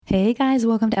Hey guys,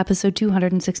 welcome to episode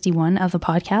 261 of the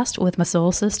podcast with my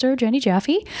soul sister, Jenny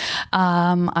Jaffe.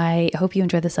 I hope you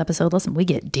enjoyed this episode. Listen, we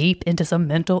get deep into some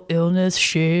mental illness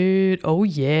shit. Oh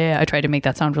yeah. I tried to make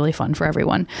that sound really fun for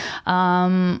everyone.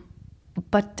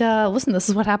 But listen, this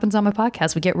is what happens on my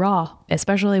podcast. We get raw,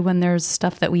 especially when there's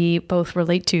stuff that we both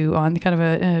relate to on kind of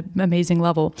an amazing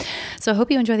level. So I hope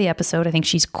you enjoy the episode. I think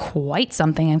she's quite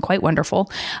something and quite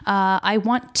wonderful. I'm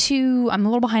a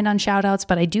little behind on shout outs,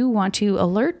 but I do want to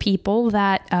alert people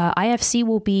that IFC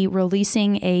will be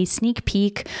releasing a sneak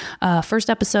peek, first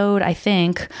episode, I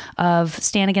think, of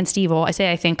Stand Against Evil. I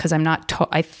say I think because I'm not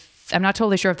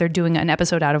totally sure if they're doing an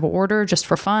episode out of order just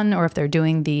for fun or if they're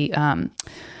doing the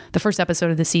first episode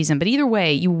of the season. But either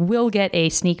way, you will get a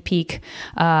sneak peek,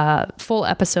 full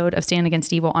episode of Stand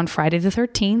Against Evil on Friday the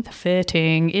 13th.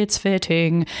 It's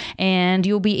fitting. And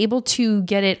you'll be able to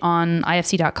get it on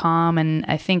ifc.com. And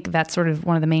I think that's sort of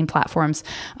one of the main platforms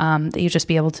that you'll just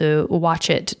be able to watch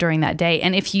it during that day.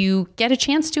 And if you get a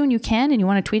chance to and you can and you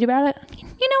want to tweet about it,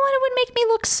 you know what? It would make me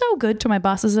look so good to my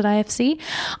bosses at IFC.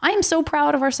 I am so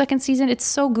proud of our second season. It's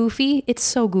so goofy.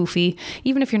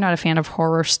 Even if you're not a fan of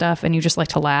horror stuff and you just like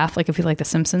to laugh, like if you like The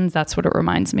Simpsons, that's what it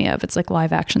reminds me of. It's like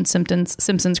live action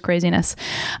Simpsons craziness.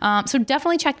 So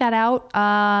definitely check that out.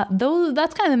 Though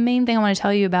that's kind of the main thing I want to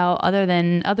tell you about, other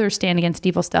than other Stand Against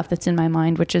Evil stuff that's in my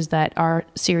mind, which is that our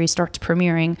series starts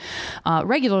premiering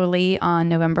regularly on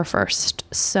November 1st.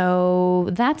 So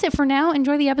that's it for now.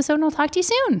 Enjoy the episode and I'll talk to you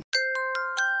soon.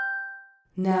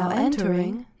 Now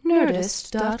entering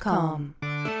Nerdist.com.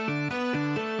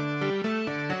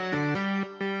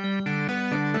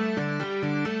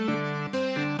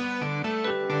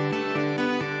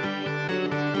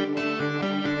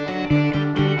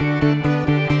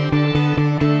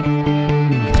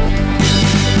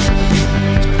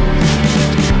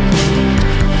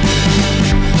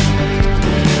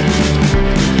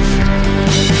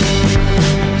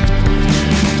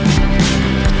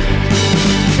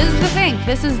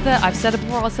 I've said it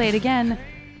before, I'll say it again.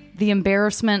 The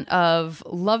embarrassment of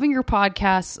loving your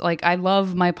podcast. Like, I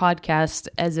love my podcast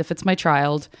as if it's my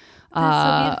child. That's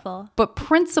so beautiful. But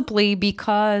principally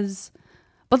because,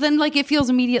 but then like it feels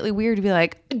immediately weird to be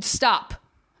like,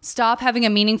 Stop having a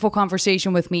meaningful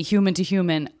conversation with me, human to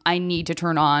human. I need to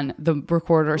turn on the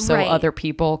recorder so other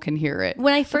people can hear it.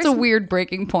 It's a weird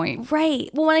breaking point. Right.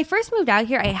 Well, when I first moved out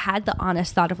here, I had the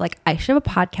honest thought of like, I should have a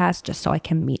podcast just so I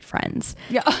can meet friends.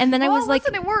 Yeah. And then I was like,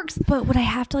 listen, it works. But would I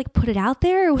have to like put it out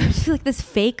there? Or would it just be like this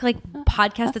fake like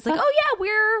podcast that's like, oh yeah,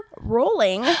 we're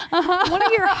rolling. What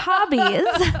are your hobbies?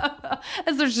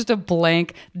 As there's just a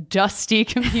blank, dusty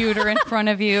computer in front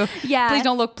of you. Yeah. Please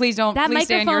don't look. Please don't. That Please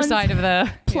stay on your side of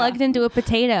the... plugged into a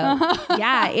potato.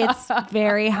 Yeah, it's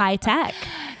very high tech.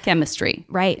 Chemistry.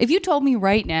 Right. If you told me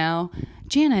right now,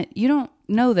 Janet, you don't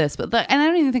know this, but and I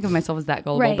don't even think of myself as that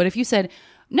gullible, right. But if you said,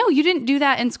 no, you didn't do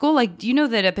that in school, like, do you know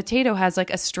that a potato has like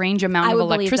a strange amount of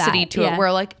electricity to it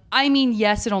where like, I mean,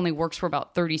 yes, it only works for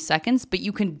about 30 seconds, but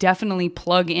you can definitely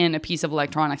plug in a piece of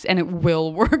electronics and it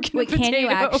will work in a potato. Can you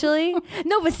actually?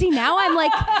 No, but see, now I'm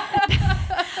like...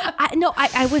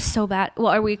 I was so bad. Well,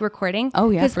 are we recording? Oh,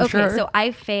 yeah, for sure. So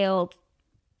I failed...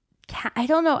 I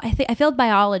don't know. I failed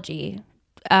biology.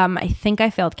 I think I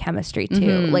failed chemistry too.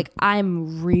 Mm-hmm. Like,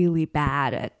 I'm really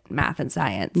bad at math and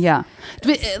science. Yeah.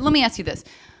 Let me ask you this.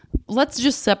 Let's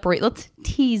just separate. Let's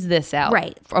tease this out.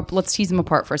 Right. Let's tease them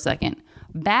apart for a second.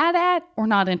 Bad at or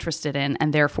not interested in,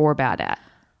 and therefore bad at?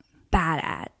 Bad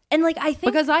at. And like, I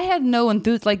think... Because I had no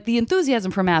enthusiasm. Like, the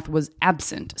enthusiasm for math was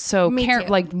absent. So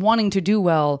like wanting to do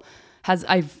well has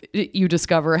a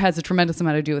tremendous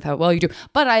amount to do with how well you do.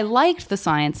 But I liked the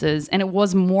sciences and it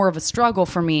was more of a struggle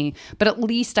for me. But at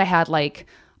least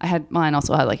mine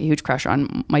also had like a huge crush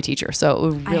on my teacher. So it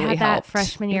really helped. I had that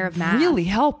freshman year of math. It really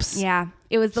helps. Yeah.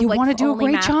 It was the you want to do a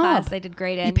great job. Class I did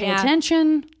great in. You pay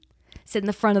attention. Sit in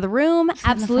the front of the room.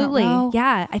 Absolutely.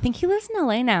 Yeah. I think he lives in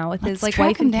LA now with his like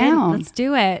wife and kid. Let's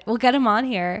do it. We'll get him on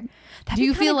here. Do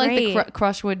you feel like the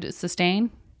crush would sustain?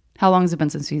 How long has it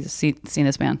been since you've seen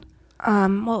this man?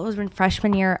 Well, it was in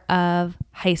freshman year of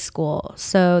high school.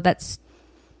 So that's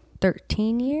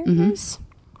 13 years. Mm-hmm.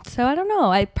 So I don't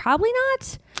know. I probably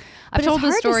not. I've told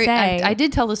this story. I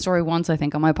did tell this story once, I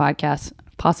think, on my podcast.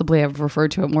 Possibly I've referred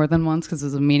to it more than once because it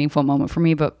was a meaningful moment for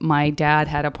me. But my dad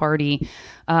had a party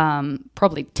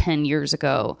probably 10 years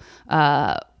ago.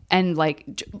 And like,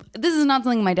 this is not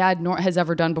something my dad has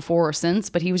ever done before or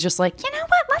since, but he was just like, you know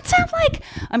what? Let's have like,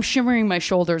 I'm shimmering my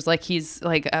shoulders like he's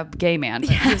like a gay man.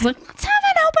 But he was like, let's have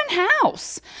an open fucking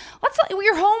house.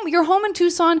 You're home in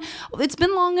Tucson. It's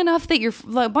been long enough that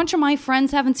a bunch of my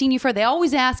friends haven't seen you for. They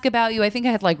always ask about you. I think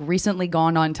I had like recently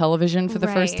gone on television for the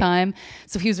first time.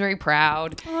 So he was very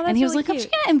proud. Oh, and he was really like, I'm cute.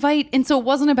 just going to invite. And so it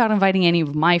wasn't about inviting any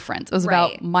of my friends. It was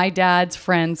about my dad's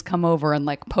friends come over and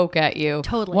like poke at you.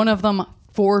 Totally. One of them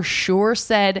for sure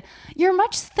said, you're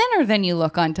much thinner than you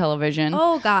look on television.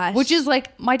 Oh gosh. Which is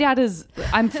like, my dad is,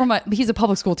 he's a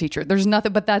public school teacher. There's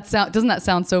nothing, but doesn't that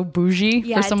sound so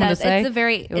bougie for someone to say? It's a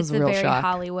very shock.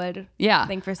 Hollywood I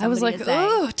thing for was somebody like, to say.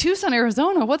 oh, Tucson,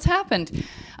 Arizona, what's happened?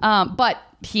 But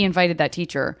he invited that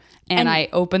teacher and I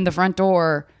opened the front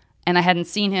door and I hadn't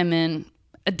seen him in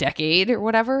a decade or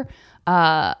whatever.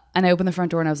 And I opened the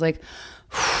front door and I was like,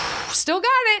 still got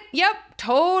it. Yep.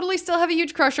 Totally still have a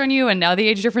huge crush on you. And now the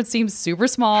age difference seems super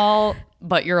small,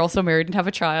 but you're also married and have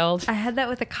a child. I had that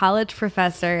with a college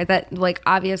professor that like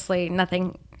obviously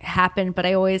nothing happened, but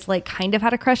I always like kind of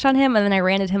had a crush on him. And then I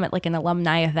ran into him at like an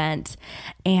alumni event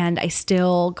and I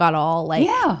still got all like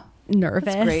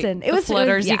nervous. And it was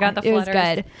flutters. You got the it flutters.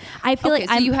 was good. I feel like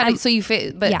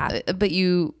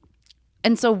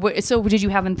So did you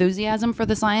have enthusiasm for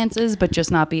the sciences, but just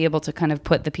not be able to kind of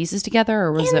put the pieces together,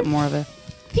 or was it more of a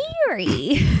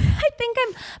theory? I think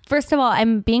first of all,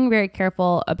 I'm being very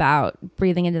careful about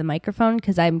breathing into the microphone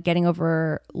because I'm getting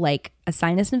over like a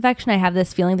sinus infection. I have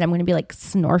this feeling that I'm going to be like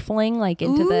snorkeling like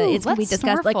into it's going to be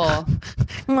disgusting.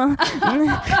 Like,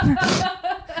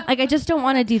 like I just don't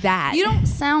want to do that. You don't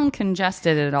sound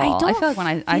congested at all. I feel like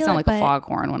when I sound like a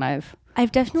foghorn when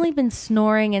I've definitely been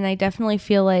snoring, and I definitely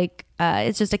feel like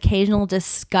it's just occasional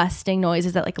disgusting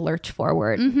noises that like lurch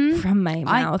forward from my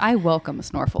mouth. I welcome a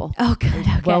snorfle. Oh, good.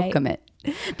 Okay. Welcome it.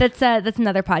 That's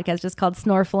another podcast just called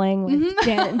Snorfling with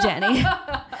Janet and Jenny.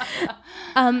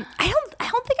 I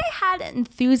don't think I had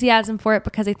enthusiasm for it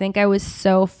because I think I was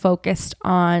so focused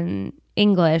on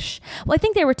English. Well, I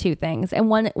think there were two things, and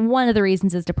one of the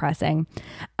reasons is depressing.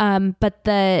 But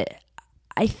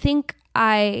I think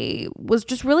I was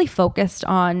just really focused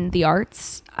on the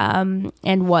arts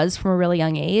and was from a really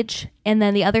young age. And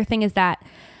then the other thing is that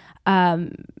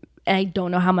I don't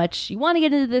know how much you want to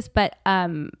get into this, but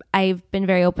I've been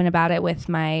very open about it with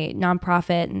my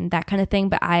nonprofit and that kind of thing.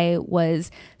 But I was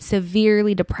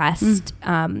severely depressed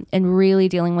and really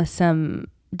dealing with some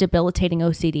debilitating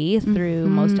OCD through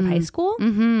most of high school.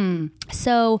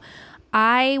 So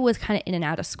I was kind of in and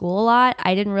out of school a lot.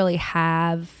 I didn't really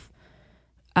have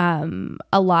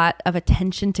a lot of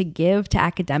attention to give to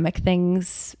academic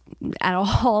things at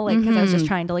all, like because I was just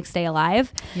trying to like stay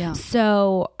alive. Yeah.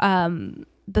 So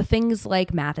the things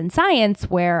like math and science,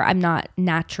 where I'm not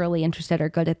naturally interested or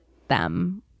good at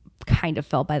them, kind of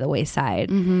fell by the wayside.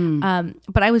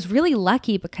 But I was really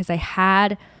lucky because I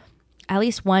had at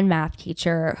least one math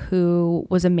teacher who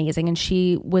was amazing, and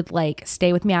she would like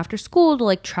stay with me after school to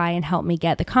like try and help me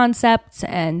get the concepts.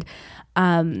 And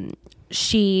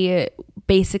she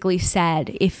basically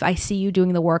said, if I see you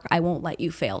doing the work, I won't let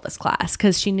you fail this class,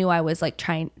 because she knew I was like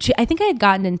I think I had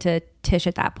gotten into Tisch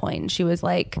at that point, and she was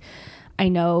like, I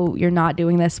know you're not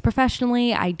doing this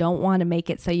professionally. I don't want to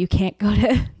make it so you can't go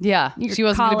to she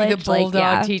wasn't going to be the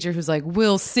bulldog teacher who's like,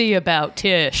 we'll see about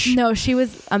Tisch. No, she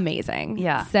was amazing.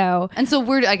 Yeah. So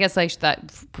where, I guess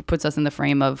that puts us in the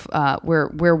frame of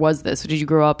where was this? Did you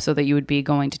grow up so that you would be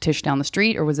going to Tisch down the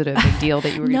street, or was it a big deal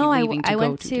that you were going to be leaving to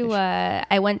go to Tisch?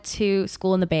 I went to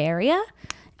school in the Bay Area.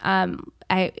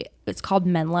 It's called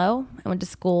Menlo. I went to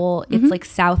school. It's like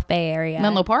South Bay Area.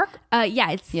 Menlo Park? Or is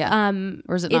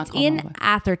it not it's in Menlo?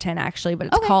 Atherton actually, but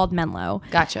it's called Menlo.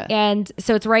 Gotcha. And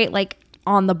so it's right like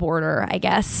on the border, I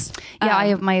guess. Yeah, I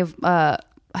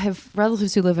have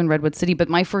relatives who live in Redwood City, but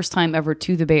my first time ever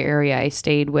to the Bay Area, I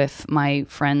stayed with my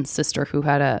friend's sister who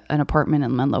had an apartment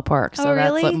in Menlo Park. So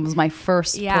that was my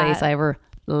first place I ever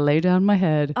lay down my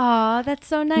head. Oh, that's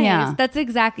so nice. Yeah. That's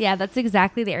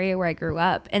exactly the area where I grew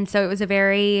up. And so it was a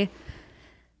very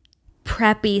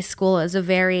preppy school. It was a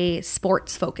very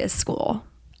sports focused school.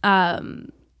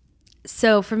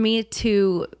 So for me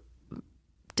to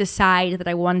decide that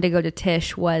I wanted to go to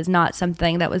Tisch was not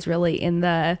something that was really in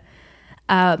the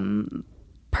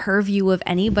purview of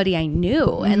anybody I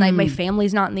knew. And like my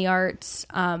family's not in the arts.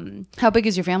 How big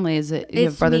is your family? Is it you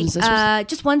have brothers and sisters?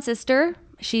 Just one sister.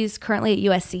 She's currently at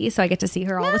USC, so I get to see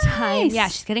her all the time. Yeah,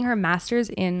 she's getting her master's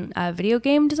in video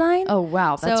game design. Oh,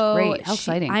 wow. That's great. How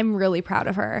exciting. I'm really proud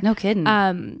of her. No kidding.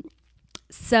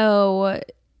 So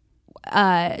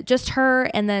just her,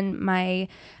 and then my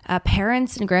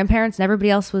parents and grandparents and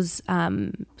everybody else was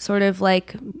sort of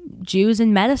like Jews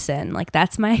in medicine. Like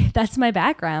that's my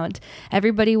background.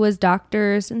 Everybody was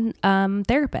doctors and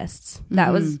therapists.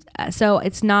 That was so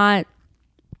it's not.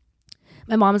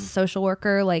 My mom is a social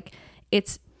worker. Like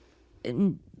it's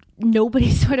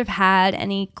nobody sort of had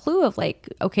any clue of like,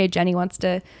 okay, Jenny wants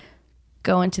to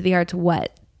go into the arts.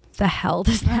 What the hell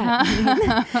does that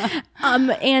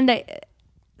mean?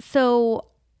 So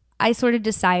I sort of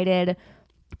decided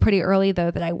pretty early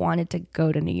though that I wanted to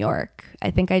go to New York.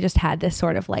 I think I just had this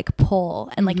sort of like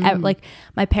pull, and like like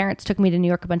my parents took me to New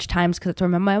York a bunch of times because it's where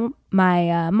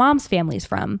my mom's family's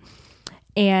from,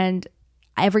 and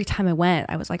every time I went,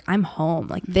 I was like, I'm home.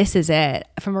 Like, this is it,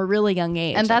 from a really young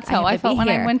age. And that's like, how I felt when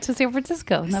I went to San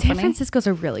Francisco. Isn't that San funny? Francisco's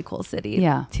a really cool city,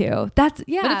 too. That's,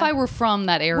 yeah. But if I were from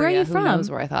that area, where are you who from? knows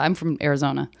where I thought? I'm from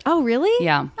Arizona. Oh, really?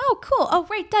 Yeah. Oh, cool. Oh,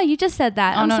 right. Duh, you just said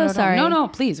that. I'm so sorry. No,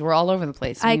 please. We're all over the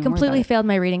place. I completely failed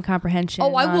my reading comprehension.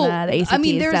 Oh, I will. On, the ACTs, I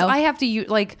mean, so. I have to use,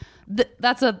 like,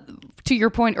 that's to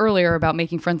your point earlier about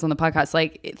making friends on the podcast.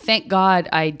 Like, thank God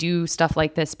I do stuff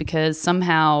like this, because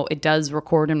somehow it does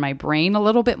record in my brain a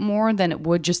little bit more than it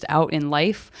would just out in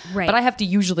life. Right. But I have to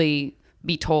usually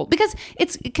be told, because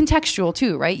it's contextual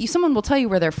too, right? Someone will tell you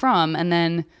where they're from, and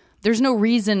then there's no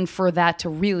reason for that to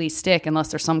really stick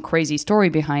unless there's some crazy story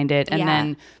behind it. And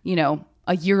then,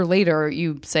 a year later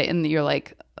you say, and you're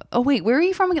like, oh wait, where are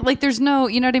you from again? Like, there's no,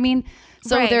 you know what I mean?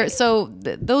 So right.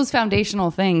 Those foundational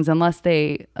things, unless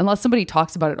somebody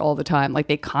talks about it all the time, like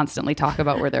they constantly talk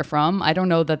about where they're from, I don't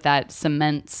know that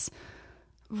cements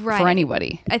for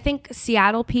anybody. I think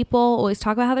Seattle people always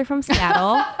talk about how they're from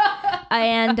Seattle.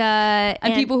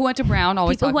 and people who went to Brown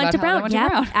always talk about how they went to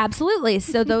Brown. Absolutely.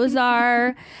 So those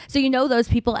are, those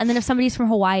people. And then if somebody's from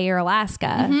Hawaii or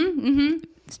Alaska.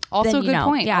 Also a good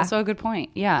point. Yeah. Also a good point.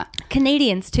 Yeah.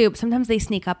 Canadians too. Sometimes they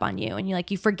sneak up on you and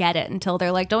you forget it until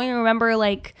they're like, don't you remember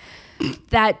like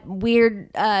that weird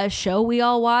show we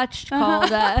all watched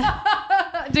called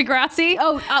Degrassi?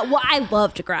 Well, I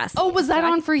love Degrassi. Oh, was that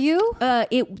on for you?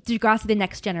 Degrassi: The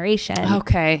Next Generation.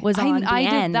 Okay. Was on I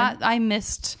BN. did that. I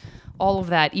missed all of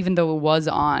that, even though it was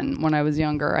on when I was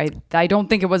younger. I don't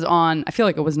think it was on. I feel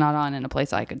like it was not on in a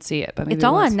place I could see it. But maybe it's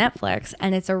all on Netflix,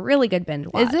 and it's a really good binge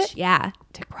watch. Is it? Yeah.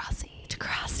 Degrassi.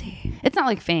 It's not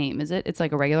like Fame, is it? It's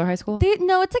like a regular high school?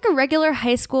 No, it's like a regular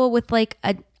high school with like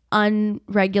an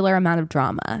unregular amount of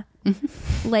drama.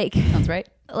 Like sounds right.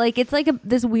 Like it's like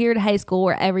this weird high school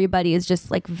where everybody is just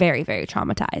like very, very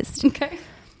traumatized. Okay.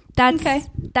 That's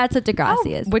what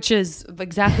Degrassi is. Which is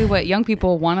exactly what young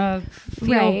people want to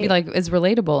feel like is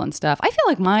relatable and stuff. I feel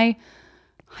like my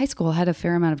high school had a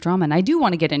fair amount of drama, and I do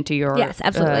want to get into your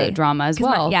absolutely. Drama as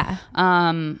well.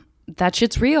 That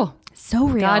shit's real. So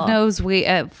real. God knows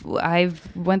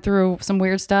I've went through some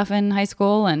weird stuff in high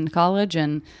school and college,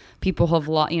 and people have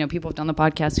people have done the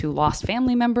podcast who lost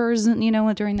family members,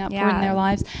 during that point in their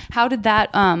lives. How did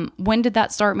that? When did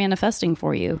that start manifesting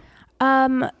for you?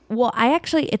 Well,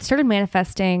 it started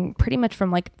manifesting pretty much from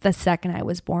like the second I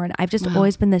was born. I've just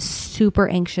always been this super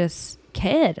anxious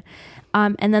kid.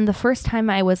 And then the first time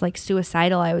I was like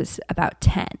suicidal, I was about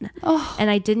 10. Oh, and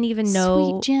I didn't even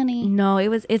know. Sweet Jenny. No,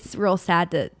 it's real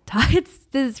sad to talk. This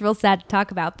is real sad to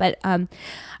talk about, but,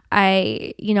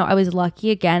 I was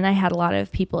lucky again. I had a lot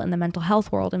of people in the mental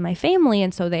health world in my family.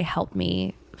 And so they helped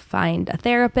me find a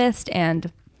therapist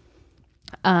and,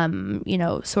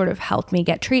 sort of helped me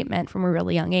get treatment from a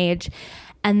really young age.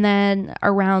 And then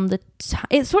around the time,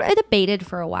 it abated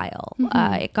for a while.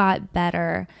 It got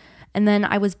better. And then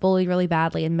I was bullied really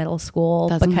badly in middle school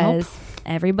because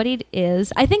everybody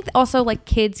is. I think also like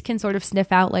kids can sort of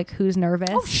sniff out like who's nervous.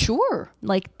 Oh, sure.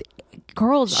 Like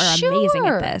girls are amazing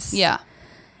at this. Yeah.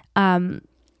 And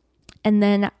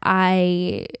then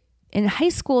in high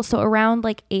school, so around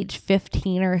like age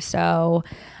 15 or so,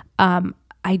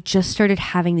 I just started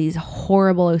having these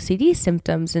horrible OCD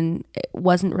symptoms, and it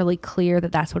wasn't really clear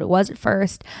that that's what it was at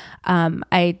first.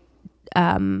 I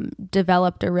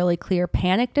developed a really clear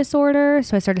panic disorder.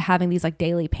 So I started having these like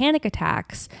daily panic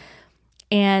attacks.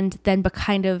 And then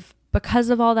because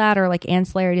of all that, or like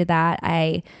ancillary to that,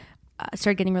 I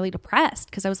started getting really depressed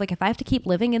because I was like, if I have to keep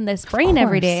living in this brain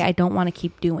every day, I don't want to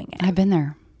keep doing it. I've been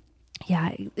there.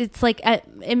 Yeah, it's like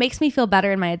it makes me feel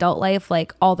better in my adult life.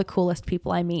 Like all the coolest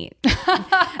people I meet.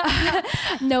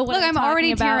 No, look, I'm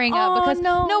already tearing up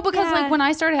because like when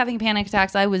I started having panic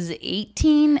attacks, I was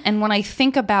 18, and when I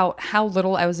think about how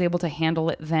little I was able to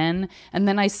handle it then, and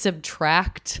then I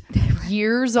subtract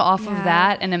years off of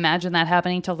that and imagine that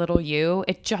happening to little you,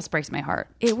 it just breaks my heart.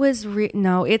 It was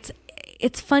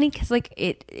it's funny because like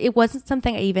it wasn't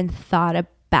something I even thought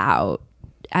about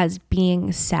as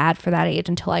being sad for that age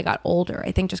until I got older.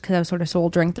 I think just because I was sort of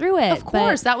soldiering through it. Of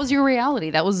course, that was your reality.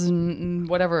 That was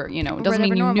whatever, it doesn't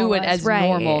mean you knew it as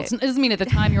normal. It doesn't mean at the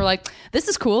time you were like, this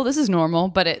is cool, this is normal,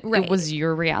 but it was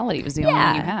your reality. It was the only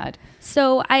one you had.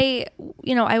 So I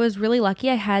was really lucky.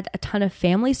 I had a ton of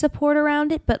family support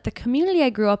around it, but the community I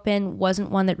grew up in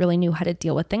wasn't one that really knew how to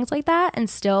deal with things like that. And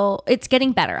still, it's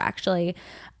getting better, actually.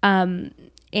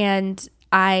 And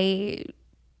I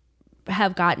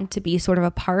have gotten to be sort of a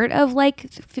part of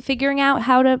like figuring out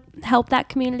how to help that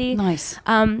community. Nice.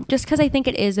 Just because I think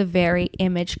it is a very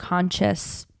image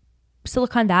conscious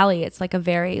Silicon Valley. It's like a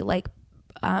very like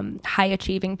high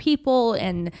achieving people,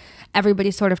 and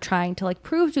everybody's sort of trying to like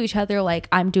prove to each other like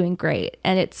I'm doing great,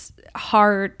 and it's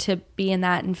hard to be in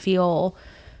that and feel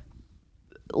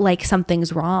like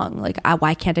something's wrong. Like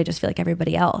why can't I just feel like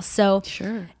everybody else? So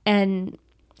sure. And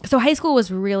so high school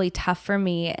was really tough for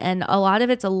me, and a lot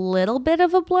of it's a little bit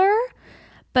of a blur,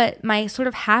 but my sort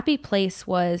of happy place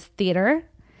was theater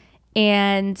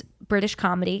and British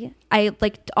comedy. I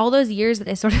like all those years that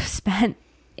I sort of spent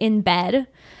in bed.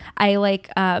 I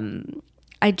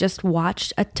just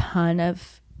watched a ton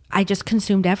of, I just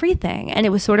consumed everything, and it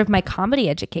was sort of my comedy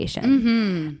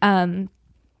education. Mm-hmm.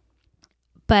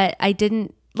 But I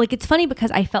didn't, like, it's funny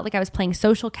because I felt like I was playing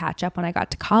social catch up when I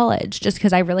got to college, just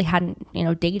because I really hadn't,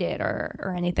 dated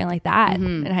or anything like that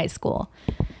in high school.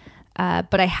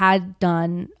 But I had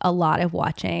done a lot of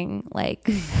watching like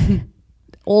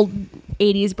old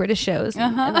 80s British shows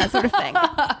and that sort of thing.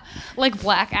 Like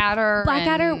Blackadder.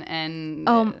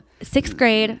 And sixth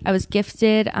grade, I was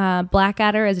gifted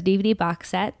Blackadder as a DVD box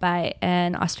set by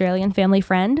an Australian family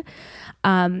friend,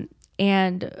 and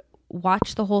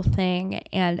watched the whole thing.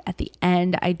 And at the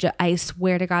end, I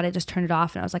swear to God, I just turned it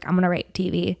off and I was like, I'm gonna write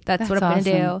TV. That's what I'm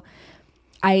awesome. gonna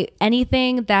do.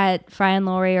 Anything that Fry and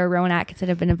Laurie or Rowan Atkinson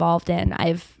have been involved in,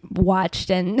 I've watched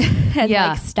and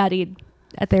like studied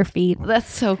at their feet. That's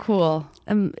so cool.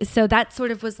 So that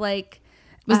sort of was like,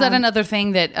 was that another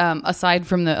thing that aside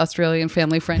from the Australian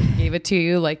family friend who gave it to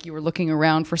you, like you were looking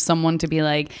around for someone to be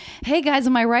like, hey guys,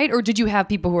 am I right? Or did you have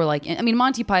people who were like, I mean,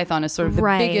 Monty Python is sort of the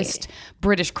biggest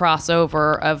British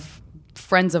crossover of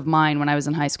friends of mine. When I was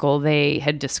in high school, they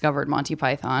had discovered Monty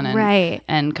Python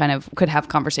and kind of could have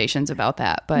conversations about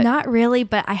that. But not really,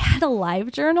 but I had a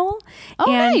live journal. Oh,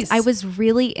 and nice. I was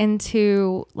really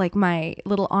into like my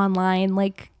little online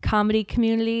like comedy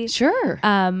community. Sure.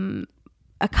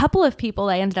 A couple of people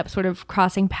I ended up sort of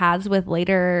crossing paths with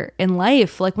later in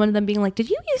life, like one of them being like, did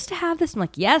you used to have this? I'm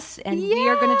like, yes. And we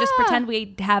are going to just pretend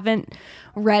we haven't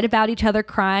read about each other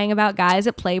crying about guys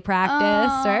at play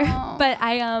practice. But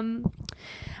I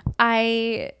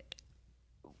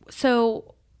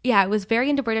was very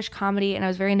into British comedy, and I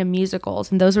was very into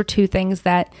musicals. And those were two things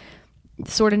that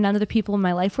sort of none of the people in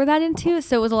my life were that into.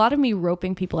 So it was a lot of me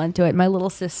roping people into it. My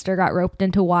little sister got roped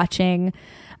into watching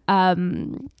a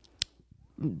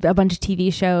bunch of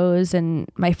TV shows, and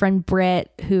my friend Britt,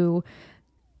 who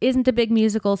isn't a big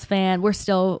musicals fan, we're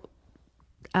still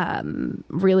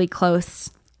really close.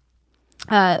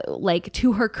 Like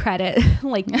to her credit,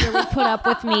 like really put up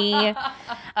with me,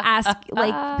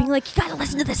 being like, you gotta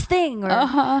listen to this thing, or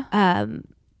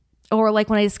like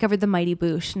when I discovered the Mighty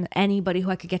Boosh, and anybody who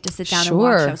I could get to sit down and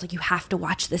watch, I was like, you have to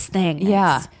watch this thing.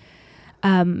 Yeah.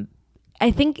 I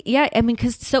think,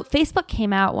 because so Facebook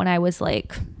came out when I was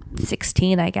like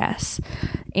 16, I guess.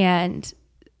 And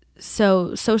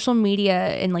so social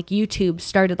media and like YouTube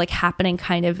started like happening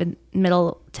kind of in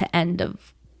middle to end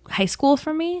of high school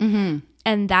for me. Mm-hmm.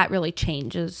 And that really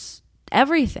changes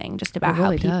everything just about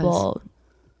how people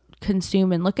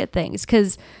consume and look at things.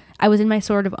 Because I was in my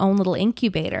sort of own little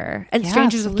incubator. And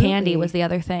Strangers with Candy was the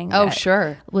other thing. Oh,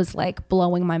 sure. Was like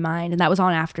blowing my mind. And that was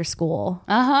on after school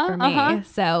for me.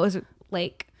 So it was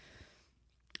like,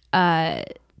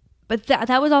 but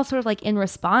that was all sort of like in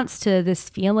response to this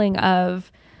feeling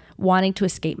of wanting to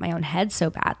escape my own head so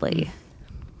badly.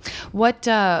 What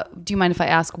do you mind if I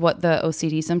ask what the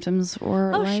OCD symptoms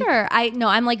were? Oh, like? Sure.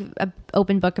 I'm like an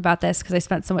open book about this because I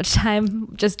spent so much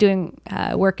time just doing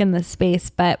work in this space.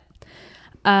 But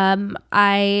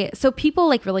so people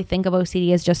like really think of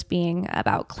OCD as just being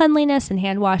about cleanliness and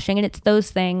hand washing, and it's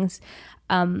those things.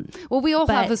 Well, we all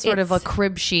have a sort of a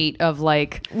crib sheet of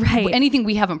like anything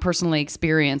we haven't personally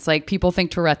experienced. Like people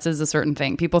think Tourette's is a certain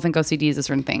thing. People think OCD is a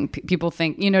certain thing. People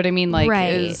think, you know what I mean? Like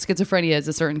schizophrenia is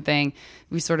a certain thing.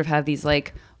 We sort of have these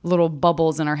like little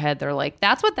bubbles in our head. They're like,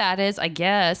 that's what that is. I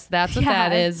guess that's what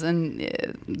that is.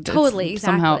 And totally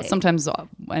somehow, sometimes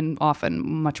and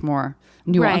often much more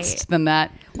nuanced than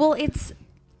that. Well,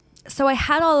 so I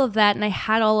had all of that, and I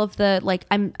had all of the, like,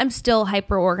 I'm still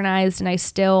hyper organized, and I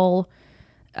still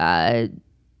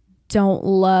don't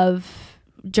love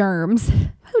germs.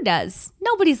 Who does?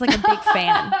 Nobody's like a big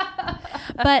fan.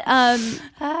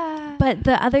 But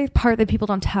the other part that people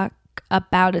don't talk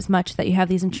about as much, that you have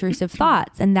these intrusive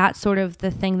thoughts, and that's sort of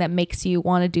the thing that makes you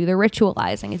want to do the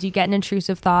ritualizing, is you get an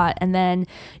intrusive thought and then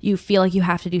you feel like you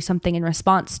have to do something in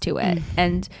response to it.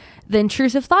 And the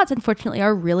intrusive thoughts, unfortunately,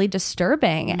 are really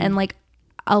disturbing. And like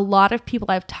a lot of people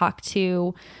I've talked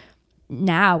to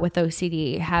now with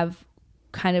OCD have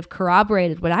kind of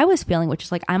corroborated what I was feeling, which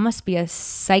is like, I must be a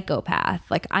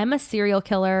psychopath. Like, I'm a serial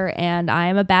killer and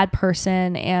I'm a bad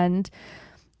person, and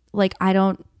like, I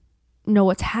don't know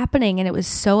what's happening. And it was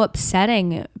so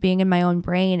upsetting being in my own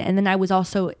brain. And then I was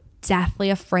also deathly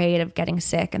afraid of getting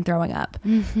sick and throwing up.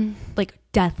 Like,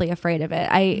 deathly afraid of it.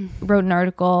 I wrote an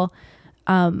article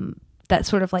that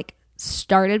sort of like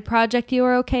started Project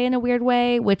UROK in a weird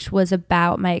way, which was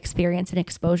about my experience in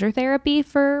exposure therapy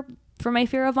for my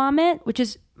fear of vomit, which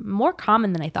is more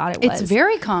common than I thought it was. It's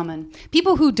very common.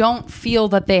 People who don't feel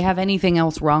that they have anything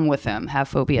else wrong with them have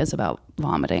phobias about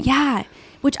vomiting. Yeah,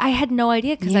 which I had no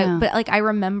idea, because I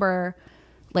remember,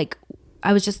 like,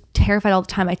 I was just terrified all the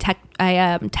time. I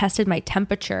tested my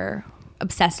temperature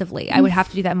obsessively. I would have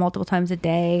to do that multiple times a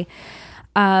day.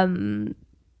 And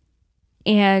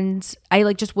I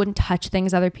like just wouldn't touch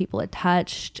things other people had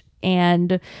touched.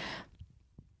 And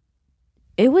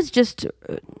it was just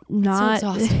not,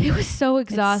 it was so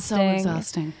exhausting. It's so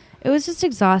exhausting. It was just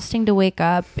exhausting to wake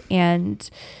up. And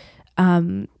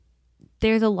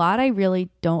there's a lot I really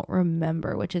don't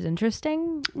remember, which is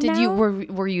interesting.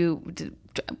 Were you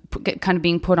kind of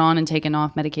being put on and taken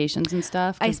off medications and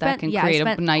stuff? Because that can create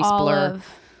a nice blur. Of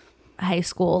high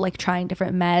school, like trying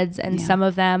different meds, and some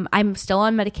of them I'm still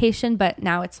on medication, but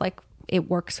now it's like it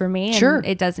works for me. And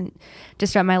it doesn't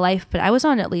disrupt my life. But I was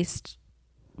on at least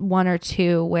one or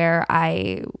two where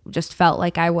I just felt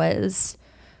like I was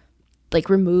like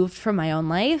removed from my own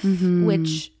life,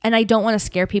 which, and I don't want to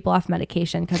scare people off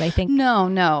medication, because I think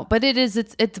no, but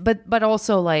but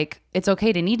also like, it's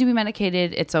okay to need to be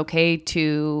medicated. It's okay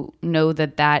to know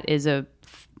that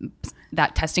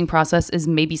that testing process is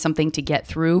maybe something to get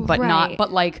through, but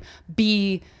but like,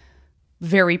 be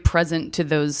very present to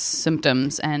those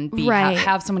symptoms, and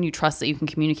have someone you trust that you can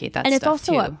communicate that and stuff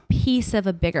to. It's also a piece of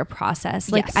a bigger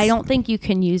process. Like, I don't think you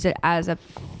can use it as a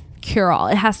cure-all.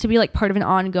 It has to be like part of an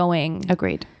ongoing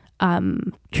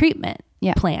treatment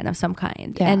plan of some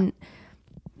kind. And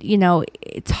you know,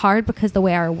 it's hard because the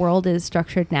way our world is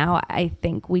structured now, I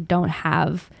think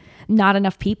not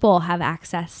enough people have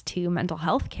access to mental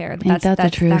health care that's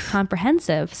that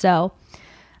comprehensive. So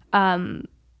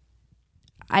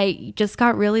I just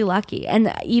got really lucky.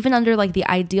 And even under like the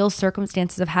ideal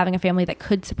circumstances of having a family that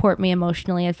could support me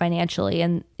emotionally and financially,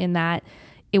 and in that,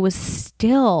 it was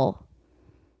still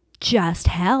just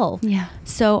hell. Yeah.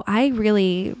 So I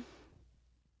really,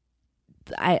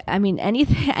 I mean,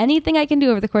 anything I can do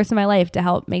over the course of my life to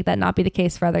help make that not be the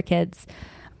case for other kids.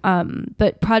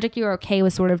 But Project UROK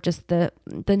was sort of just the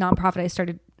nonprofit I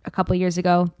started a couple years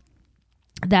ago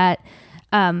that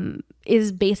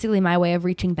is basically my way of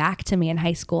reaching back to me in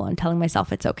high school and telling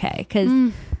myself it's okay,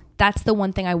 because that's the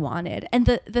one thing I wanted. And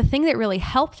the thing that really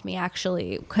helped me,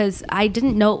 actually, because I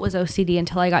didn't know it was OCD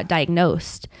until I got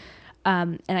diagnosed.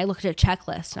 And I looked at a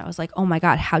checklist and I was like, oh my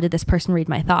God, how did this person read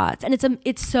my thoughts? And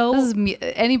it's so... This is me.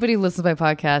 Anybody who listens to my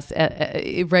podcast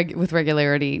with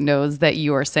regularity knows that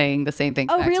you are saying the same thing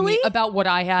back to me about what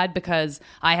I had, because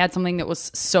I had something that was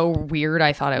so weird.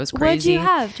 I thought I was crazy. What did you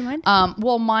have? Do you mind?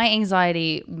 Well, my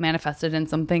anxiety manifested in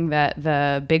something that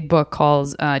the big book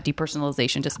calls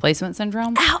depersonalization displacement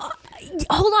syndrome. Ow.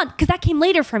 Hold on, because that came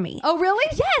later for me. Oh, really?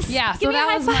 Yes. Yeah, so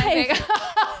that was my big...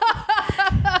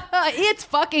 It's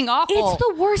fucking awful. It's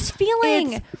the worst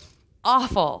feeling. It's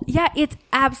awful. Yeah, it's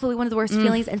absolutely one of the worst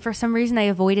feelings. And for some reason, I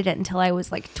avoided it until I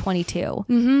was like 22.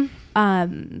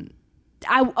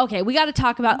 Okay, we got to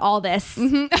talk about all this,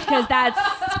 because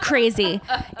that's crazy.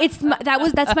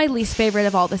 That's my least favorite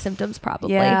of all the symptoms,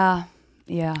 probably. Yeah.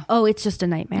 Oh, it's just a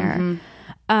nightmare.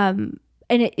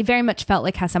 And it very much felt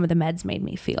like how some of the meds made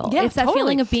me feel. Yeah, it's that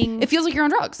feeling of being... It feels like you're on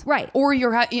drugs. Right. Or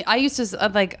I used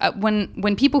to,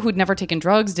 when people who'd never taken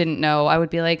drugs didn't know, I would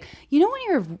be like, you know when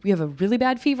you have a really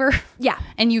bad fever? Yeah.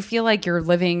 And you feel like you're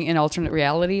living in alternate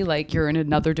reality, like you're in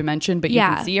another dimension, but you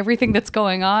can see everything that's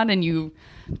going on, and you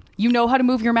know how to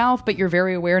move your mouth, but you're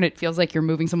very aware, and it feels like you're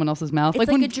moving someone else's mouth. Like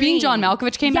when Being John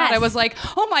Malkovich came out, I was like,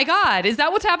 oh my God, is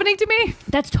that what's happening to me?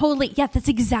 That's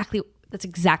exactly... That's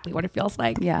exactly what it feels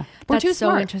like. Yeah. We're That's too so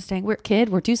smart. interesting. We're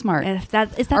too smart. Is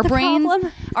that Our the brains,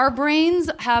 problem? our brains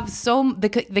have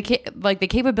the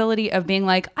capability of being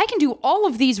like, I can do all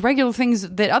of these regular things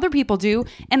that other people do,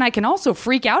 and I can also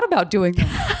freak out about doing them.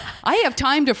 I have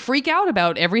time to freak out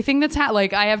about everything that's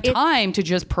like I have time to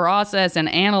just process and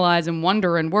analyze and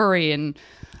wonder and worry. And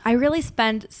I really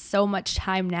spend so much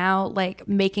time now, like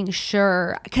making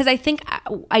sure, because I think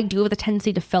I do have the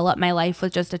tendency to fill up my life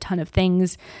with just a ton of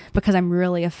things because I'm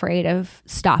really afraid of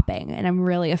stopping, and I'm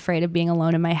really afraid of being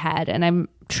alone in my head, and I'm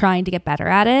trying to get better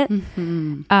at it.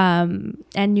 Mm-hmm.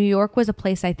 And New York was a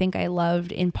place I think I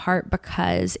loved in part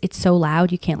because it's so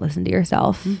loud you can't listen to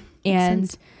yourself.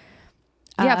 And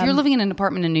yeah, if you're living in an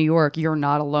apartment in New York, you're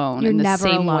not alone in the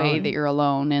same way that you're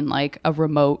alone in like a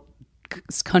remote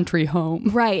country home.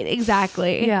 Right,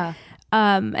 exactly. Yeah.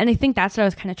 And I think that's what I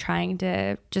was kind of trying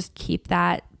to just keep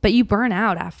that, but you burn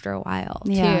out after a while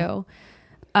too.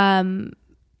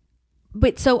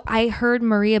 But so I heard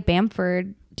Maria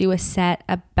Bamford do a set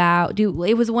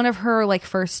it was one of her like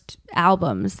first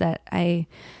albums that I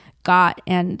got,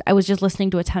 and I was just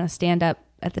listening to a ton of stand up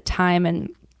at the time,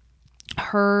 and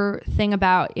her thing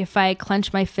about if I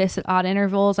clench my fists at odd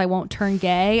intervals, I won't turn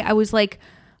gay. I was like,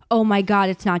 oh my God,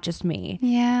 it's not just me.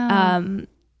 Yeah.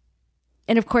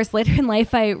 And of course, later in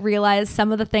life, I realized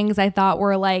some of the things I thought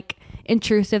were like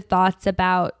intrusive thoughts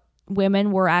about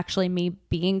women were actually me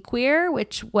being queer,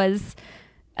 which was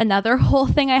another whole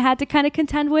thing I had to kind of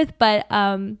contend with. But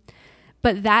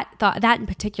that in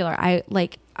particular,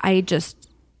 I just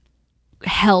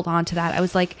held on to that. I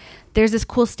was like, there's this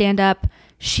cool stand-up.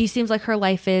 She seems like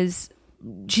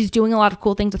she's doing a lot of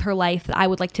cool things with her life that I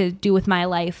would like to do with my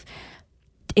life.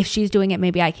 If she's doing it,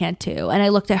 maybe I can too. And I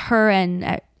looked at her and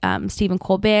at Stephen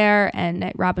Colbert and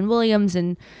at Robin Williams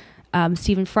and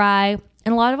Stephen Fry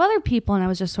and a lot of other people. And I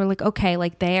was just sort of like, okay,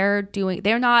 like they're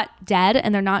not dead,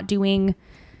 and they're not doing,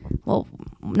 well,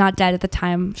 not dead at the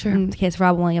time, sure, in the case of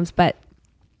Robin Williams,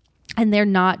 and they're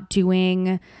not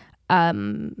doing,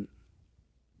 they're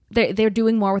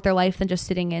doing more with their life than just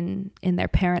sitting in their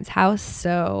parents' house.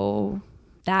 So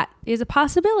that is a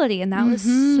possibility, and that was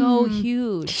so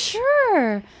huge.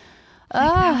 Sure.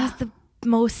 That was the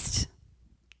most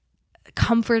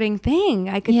comforting thing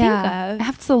I could think of.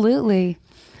 Absolutely.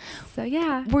 So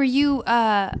yeah. Were you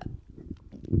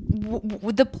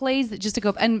the plays that, just to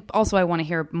go, and also I want to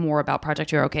hear more about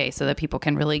Project UROK so that people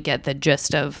can really get the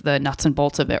gist of the nuts and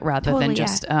bolts of it, rather than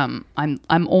just I'm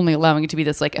only allowing it to be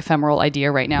this like ephemeral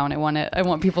idea right now, and I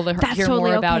want people to hear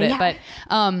totally more about it. Yeah.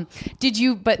 But did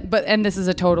you? But and this is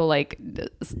a total like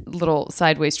little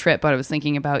sideways trip, but I was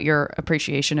thinking about your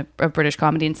appreciation of British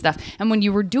comedy and stuff, and when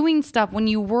you were doing stuff, when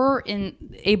you were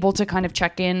able to kind of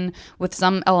check in with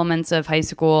some elements of high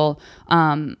school,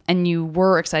 and you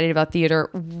were excited about theater.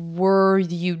 Were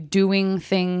you doing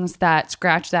things that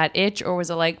scratch that itch, or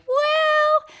was it like,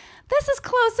 well, this is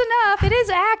close enough, it is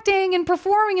acting and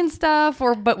performing and stuff,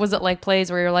 but was it like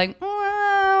plays where you're like,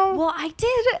 well, I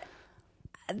think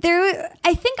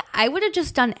I would have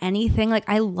just done anything. Like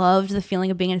I loved the feeling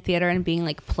of being in theater and being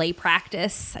like play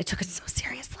practice. I took it so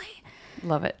seriously.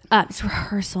 Love it. It's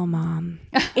rehearsal, Mom.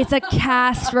 It's a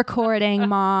cast recording,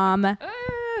 Mom.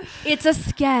 It's a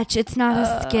sketch. It's not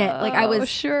a skit. Like I was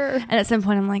sure. And at some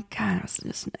point I'm like, God, I was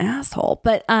just an asshole.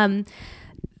 But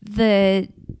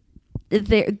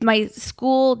my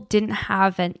school didn't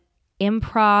have an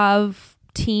improv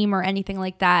team or anything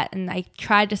like that. And I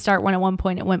tried to start one at one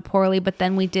point. It went poorly, but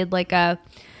then we did like a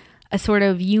sort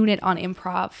of unit on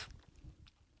improv.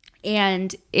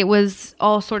 And it was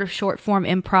all sort of short form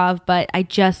improv, but I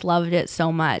just loved it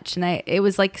so much. And it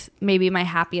was like maybe my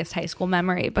happiest high school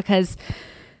memory, because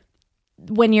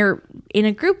when you're in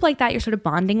a group like that, you're sort of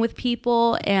bonding with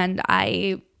people. And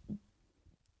I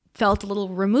felt a little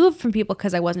removed from people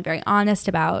because I wasn't very honest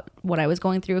about what I was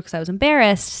going through because I was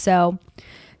embarrassed. So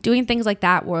doing things like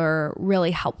that were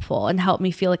really helpful and helped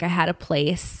me feel like I had a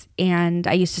place. And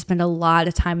I used to spend a lot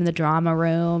of time in the drama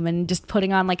room and just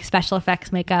putting on like special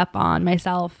effects makeup on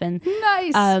myself. And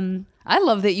nice. I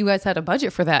love that you guys had a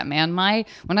budget for that, man.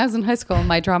 When I was in high school,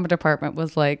 my drama department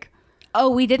was like,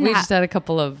 we just had a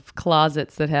couple of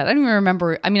closets that had, I don't even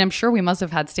remember. I mean, I'm sure we must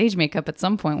have had stage makeup at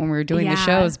some point when we were doing the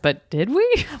shows, but did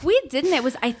we? We didn't. It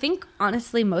was, I think,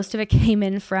 honestly, most of it came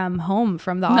in from home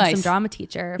from the awesome drama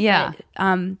teacher. Yeah.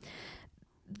 But,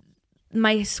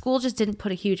 my school just didn't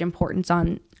put a huge importance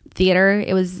on theater.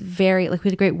 It was very, like, we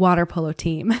had a great water polo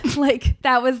team. Like,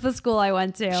 that was the school I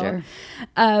went to. Sure.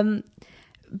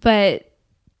 But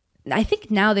I think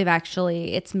now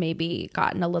it's maybe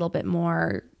gotten a little bit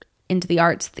more into the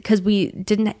arts, because we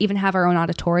didn't even have our own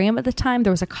auditorium at the time.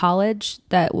 There was a college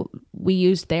that we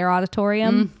used their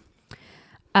auditorium.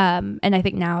 And I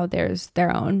think now there's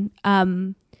their own.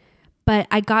 But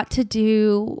I got to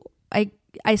do,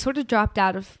 I sort of dropped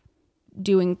out of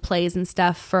doing plays and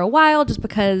stuff for a while just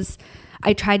because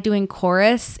I tried doing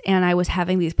chorus and I was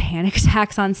having these panic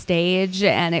attacks on stage,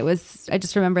 and I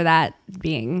just remember that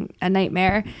being a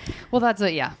nightmare. Well, that's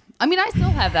it. Yeah. I mean, I still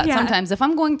have that sometimes. If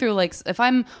I'm going through, like, if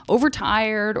I'm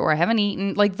overtired or I haven't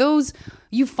eaten, like those,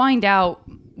 you find out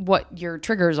what your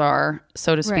triggers are,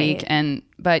 so to speak. Right.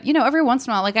 But you know, every once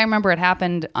in a while, like I remember it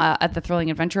happened at the Thrilling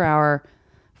Adventure Hour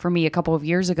for me a couple of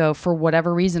years ago. For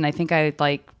whatever reason, I think I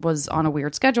like was on a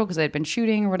weird schedule because I had been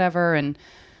shooting or whatever, and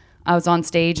I was on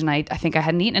stage and I think I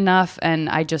hadn't eaten enough, and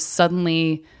I just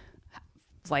suddenly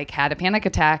like had a panic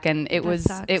attack, and it was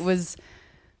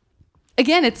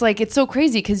again, it's like, it's so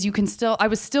crazy because I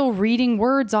was still reading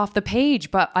words off the page,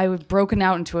 but I was broken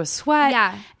out into a sweat.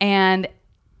 Yeah. And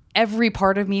every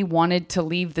part of me wanted to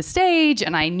leave the stage,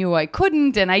 and I knew I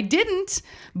couldn't, and I didn't.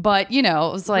 But, you know,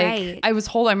 it was like, Right. I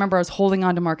remember I was holding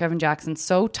on to Mark Evan Jackson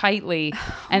so tightly.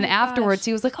 And afterwards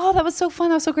he was like, oh, that was so fun.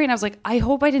 That was so great. And I was like, I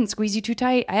hope I didn't squeeze you too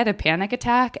tight. I had a panic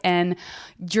attack, and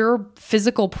your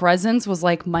physical presence was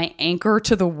like my anchor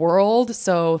to the world.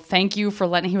 So thank you for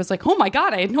letting, he was like, oh my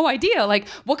God, I had no idea. Like,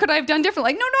 what could I have done different?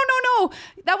 Like, no.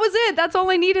 That was it. That's all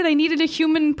I needed. I needed a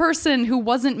human person who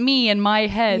wasn't me in my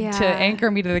head to anchor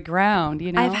me to the ground,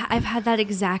 you know? I've had that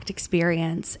exact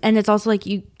experience, and it's also like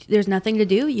there's nothing to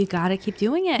do. You got to keep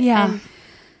doing it. Yeah.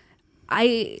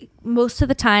 And most of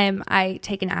the time I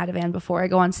take an Ativan before I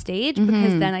go on stage,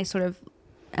 because then I sort of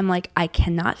am like, I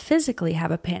cannot physically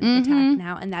have a panic attack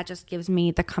now, and that just gives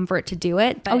me the comfort to do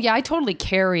it. But I totally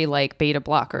carry like beta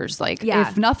blockers. Like,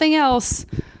 if nothing else,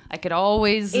 I could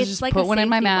always just like put a one in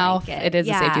my safety mouth. blanket. It is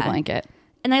a safety blanket.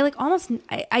 And I like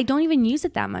I don't even use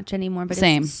it that much anymore, but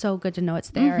Same. It's so good to know it's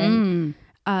there. And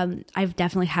I've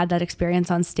definitely had that experience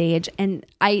on stage. And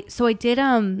I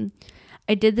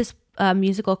did this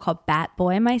musical called Bat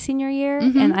Boy my senior year,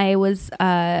 and I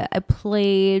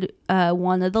played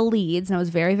one of the leads, and I was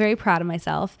very, very proud of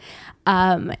myself.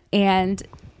 And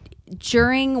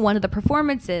during one of the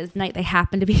performances, the night they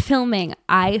happened to be filming,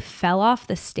 I fell off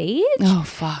the stage. Oh,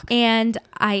 fuck. And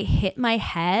I hit my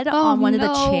head on one of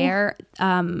the chair.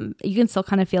 You can still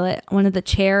kind of feel it. One of the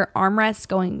chair armrests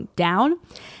going down.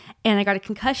 And I got a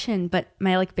concussion, but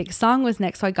my like big song was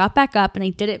next. So I got back up and I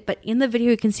did it. But in the video,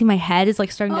 you can see my head is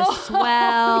like starting to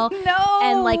swell. No.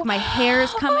 And like my hair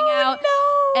is coming out.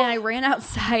 No. And I ran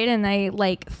outside and I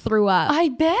like threw up. I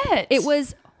bet. It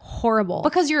was horrible.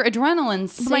 Because your adrenaline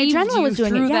saved my adrenaline you was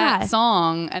doing through it, that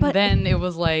song, and then it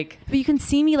was like... But you can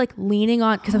see me like leaning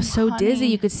on, because I was so dizzy,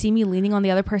 you could see me leaning on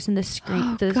the other person to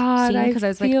screen because I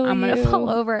was like, I'm going to fall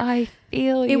over. I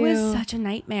feel you. It was such a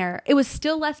nightmare. It was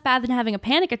still less bad than having a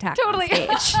panic attack Totally.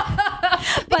 on stage.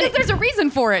 Because there's a reason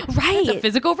for it. Right. It's a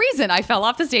physical reason. I fell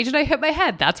off the stage and I hit my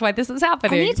head. That's why this is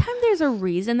happening. Anytime there's a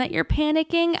reason that you're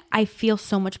panicking, I feel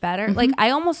so much better. Like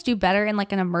I almost do better in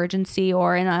like an emergency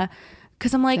or in a...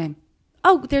 Because I'm like... Same.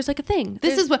 Oh, there's like a thing.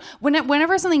 This is what,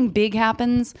 whenever something big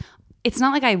happens, it's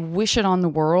not like I wish it on the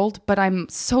world, but I'm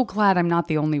so glad I'm not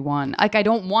the only one. Like, I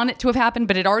don't want it to have happened,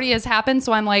 but it already has happened.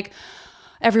 So I'm like,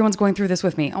 everyone's going through this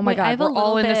with me. Oh my God, we're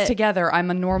all in this together. I'm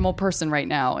a normal person right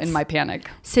now in my panic.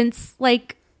 Since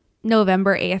like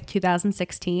November 8th,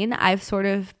 2016, I've sort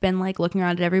of been like looking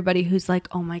around at everybody who's like,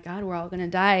 oh my God, we're all going to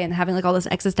die, and having like all this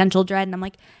existential dread. And I'm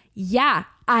like, yeah,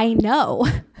 I know.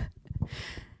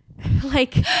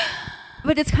 Like...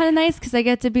 But it's kind of nice because I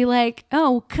get to be like,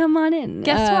 oh, come on in.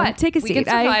 Guess what? Take a seat. We can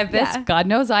survive this. Yeah. God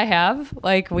knows I have.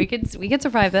 Like, we can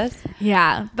survive this.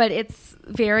 Yeah. But it's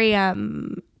very,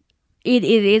 it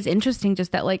is interesting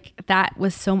just that, like, that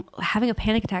was so, having a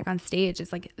panic attack on stage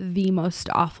is like the most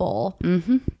awful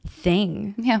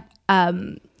thing. Yeah.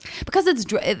 Because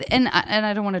it's, and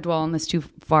I don't want to dwell on this too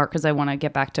far because I want to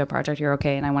get back to Project UROK,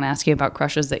 and I want to ask you about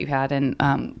crushes that you had and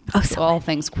all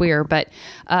things queer. But,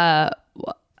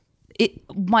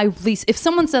 if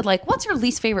someone said like, what's your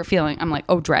least favorite feeling? I'm like,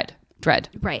 oh, dread, right.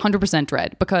 100%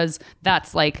 dread, because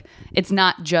that's like, it's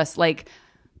not just like,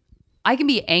 I can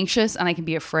be anxious and I can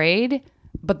be afraid,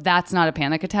 but that's not a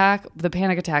panic attack. The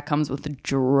panic attack comes with the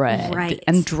dread. Right.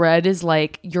 And dread is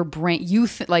like your brain,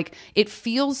 like it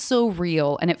feels so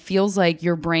real, and it feels like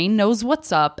your brain knows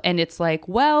what's up, and it's like,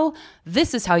 well,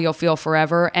 this is how you'll feel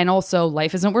forever. And also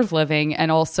life isn't worth living.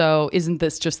 And also, isn't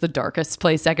this just the darkest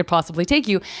place I could possibly take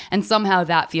you? And somehow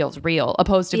that feels real,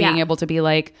 opposed to being able to be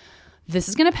like, this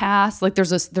is going to pass. Like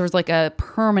there's like a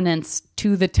permanence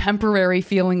to the temporary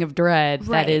feeling of dread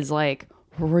that is like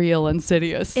real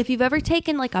insidious. If you've ever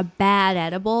taken like a bad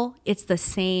edible, it's the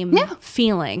same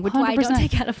feeling, which is why I don't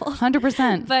take edibles.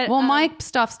 100%. But my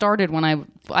stuff started when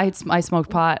I smoked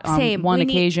pot on one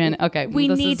occasion. We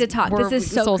need to talk. This is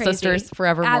so soul crazy. sisters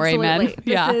forevermore. Absolutely.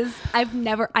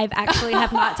 Amen. I've actually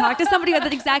have not talked to somebody who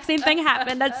had the exact same thing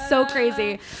happen. That's so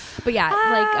crazy. But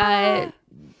yeah,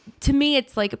 to me,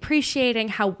 it's like appreciating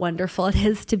how wonderful it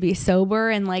is to be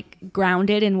sober and like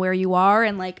grounded in where you are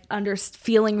and like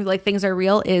feeling like things are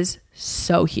real is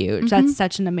so huge. That's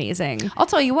such an amazing. I'll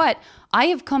tell you what, I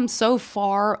have come so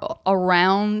far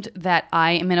around that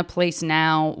I am in a place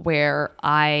now where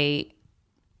I'm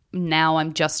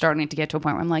just starting to get to a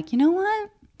point where I'm like, you know what?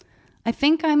 I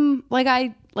think I'm like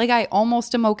I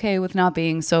almost am okay with not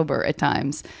being sober at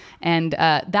times. And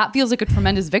that feels like a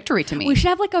tremendous victory to me. We should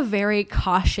have like a very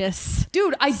cautious...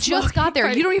 Dude, I just got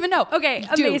there. You don't even know. Okay,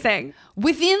 Dude, amazing.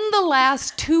 Within the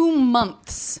last 2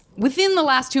 months,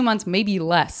 maybe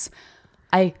less,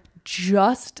 I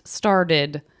just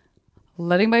started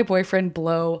letting my boyfriend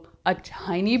blow a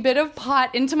tiny bit of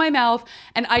pot into my mouth,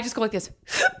 and I just go like this.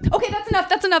 Okay,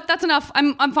 that's enough.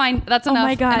 I'm fine. That's enough. Oh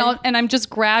my God. And I'm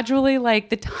just gradually like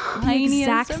the tiniest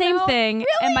exact same amount. thing. Really?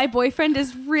 And my boyfriend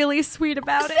is really sweet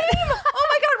about it. Oh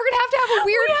my God, we're gonna have a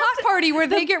weird pot party where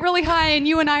they get really high and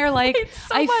you and I are like,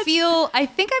 I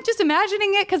think I'm just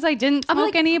imagining it because I didn't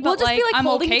smoke any, but we'll just be like I'm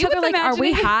holding okay each other with like, are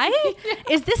we imagining it.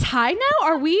 high? Is this high now?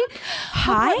 Are we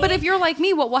high? But if you're like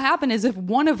me, what will happen is if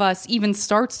one of us even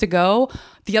starts to go,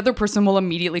 the other person will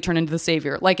immediately turn into the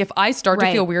savior. Like if I start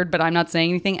to feel weird, but I'm not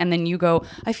saying anything, and then you go,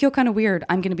 I feel kind of weird,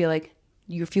 I'm going to be like,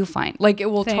 you feel fine. Like it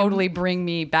will totally bring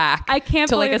me back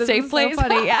to like a safe place. So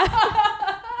funny.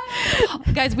 Yeah.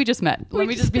 Guys, we just met. Let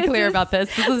me just be clear about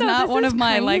this. This is not one of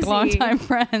my like longtime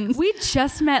friends. We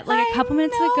just met like a couple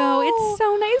minutes ago. It's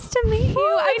so nice to meet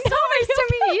you. It's so nice to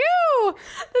meet you.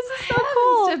 This is so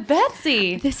cool. To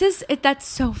Betsy. That's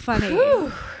so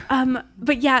funny.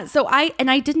 But yeah, so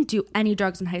I didn't do any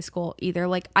drugs in high school either.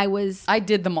 Like I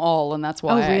did them all, and that's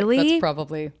why. Oh, really? That's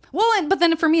probably but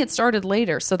then for me it started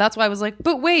later, so that's why I was like,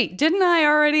 but wait, didn't I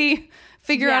already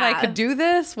figure out I could do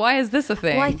this? Why is this a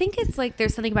thing? Well, I think it's like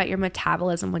there's something about your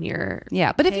metabolism when you're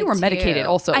but if you were medicated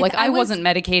also, I wasn't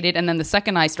medicated, and then the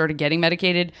second I started getting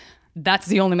medicated, that's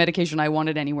the only medication I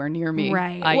wanted anywhere near me.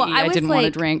 Right. I didn't want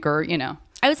to drink or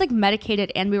I was like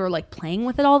medicated and we were like playing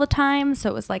with it all the time. So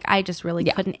it was like, I just really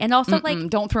couldn't. And also like,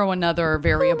 don't throw another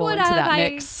variable into that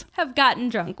mix. Have gotten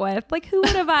drunk with like, who would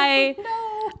have I,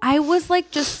 No. I was like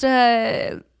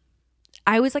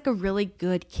I was like a really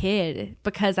good kid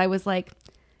because I was like,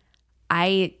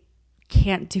 I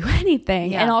can't do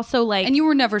anything. And also like, and you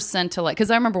were never sent to like,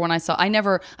 because I remember when I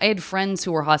had friends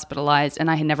who were hospitalized and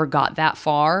I had never got that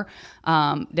far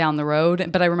down the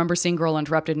road, but I remember seeing Girl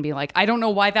Interrupted and being like, I don't know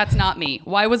why that's not me.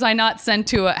 Why was I not sent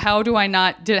to it? How did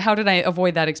I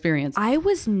avoid that experience? I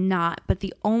was not, but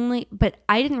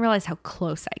I didn't realize how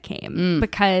close I came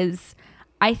because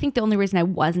I think the only reason I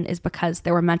wasn't is because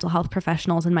there were mental health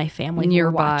professionals in my family who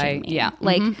were watching me. Yeah.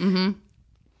 Like,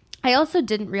 I also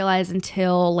didn't realize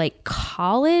until like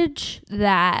college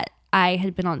that I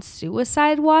had been on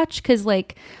suicide watch because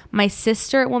like my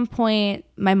sister at one point,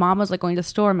 my mom was like going to the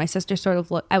store and my sister sort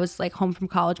of I was like home from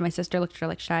college. My sister looked at her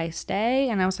like, should I stay?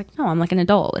 And I was like, no, I'm like an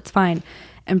adult. It's fine.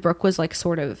 And Brooke was like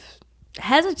sort of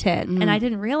hesitant. And I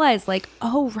didn't realize like,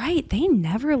 oh, right. They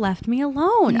never left me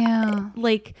alone. Yeah.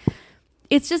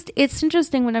 It's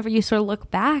interesting whenever you sort of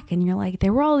look back and you're like,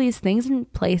 there were all these things in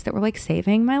place that were like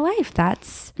saving my life.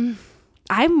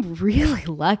 I'm really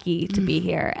lucky to be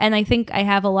here. And I think I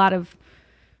have a lot of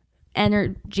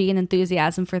energy and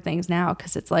enthusiasm for things now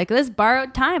because it's like, this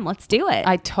borrowed time. Let's do it.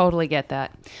 I totally get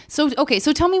that. So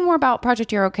tell me more about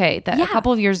Project UROK. A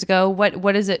couple of years ago,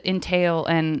 what does it entail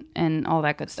and all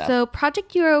that good stuff? So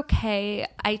Project UROK,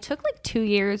 I took like 2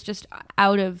 years just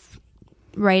out of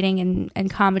writing and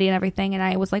comedy and everything, and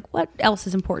I was like, what else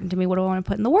is important to me? What do I want to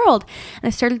put in the world? And I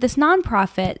started this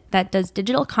nonprofit that does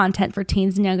digital content for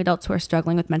teens and young adults who are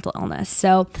struggling with mental illness.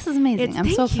 So this is amazing.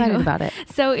 I'm so excited about it.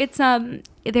 So it's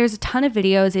there's a ton of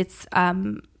videos. It's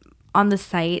on the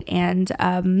site, and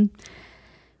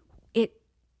it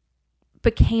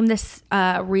became this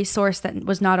resource that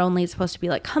was not only supposed to be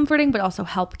like comforting, but also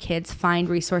help kids find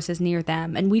resources near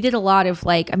them. And we did a lot of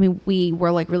we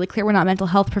were like really clear we're not mental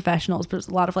health professionals, but it was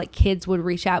a lot of like kids would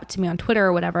reach out to me on Twitter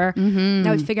or whatever. And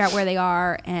I would figure out where they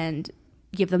are and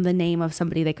give them the name of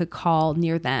somebody they could call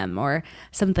near them or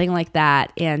something like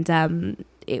that. And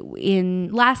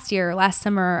last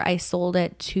summer, I sold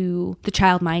it to the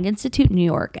Child Mind Institute in New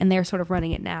York, and they're sort of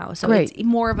running it now. So It's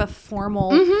more of a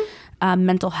formal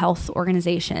mental health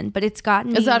organization, but it's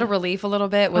gotten. Is that a relief a little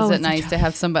bit? Was it nice to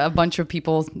have a bunch of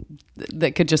people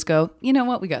that could just go, you know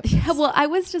what, we got this. Yeah, well, it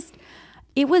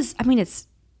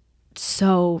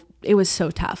was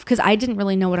so tough because I didn't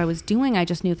really know what I was doing. I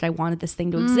just knew that I wanted this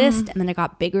thing to exist, and then it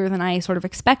got bigger than I sort of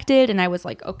expected, and I was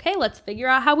like, okay, let's figure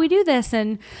out how we do this.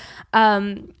 And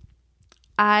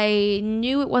I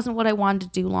knew it wasn't what I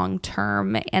wanted to do long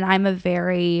term, and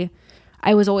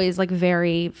I was always like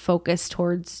very focused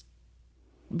towards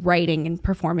writing and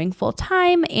performing full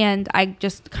time, and I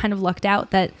just kind of lucked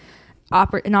out that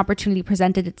an opportunity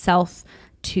presented itself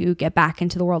to get back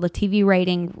into the world of TV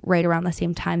writing right around the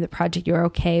same time that Project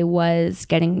UROK was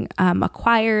getting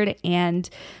acquired, and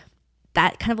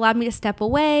that kind of allowed me to step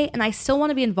away. And I still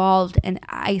want to be involved, and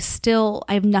I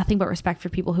have nothing but respect for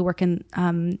people who work in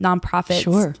nonprofits.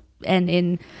 Sure. And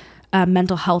in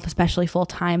mental health, especially full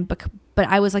time. But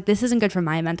I was like, this isn't good for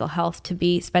my mental health to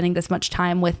be spending this much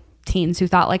time with teens who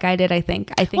thought like I did. I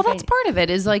think. Well, that's part of it.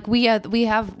 Is like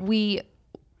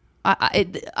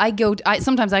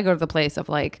sometimes I go to the place of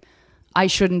like, I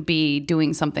shouldn't be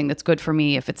doing something that's good for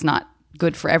me if it's not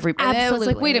good for everybody. Absolutely.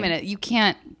 It's like, wait a minute, you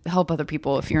can't help other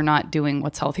people if you're not doing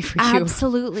what's healthy for you.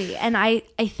 Absolutely. And I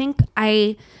think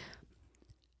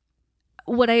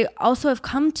what I also have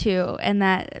come to, and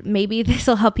that maybe this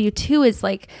will help you too, is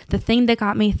like the thing that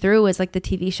got me through is like the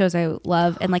TV shows I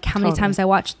love, and like how many times I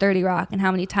watched 30 Rock, and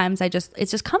how many times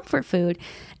it's just comfort food.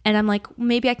 And I'm like,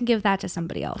 maybe I can give that to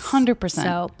somebody else. 100%.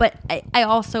 So, but I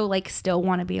also like still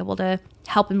want to be able to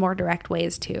help in more direct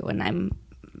ways too. And I'm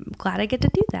glad I get to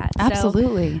do that.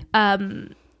 Absolutely. So,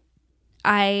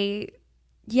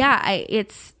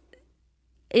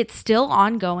 it's still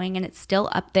ongoing, and it's still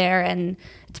up there, and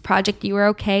it's Project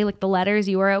UROK, like the letters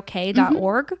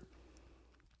urok.org.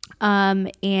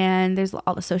 And there's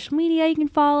all the social media you can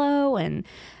follow, and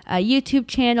a YouTube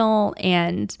channel,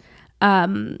 and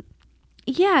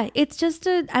it's just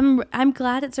I'm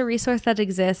glad it's a resource that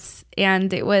exists,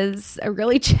 and it was a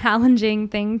really challenging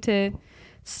thing to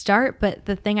start, but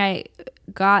the thing I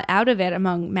got out of it,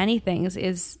 among many things,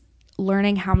 is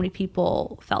learning how many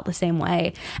people felt the same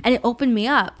way. And it opened me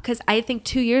up, because I think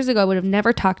 2 years ago I would have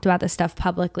never talked about this stuff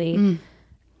publicly.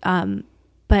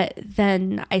 But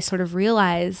then I sort of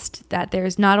realized that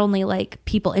there's not only like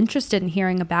people interested in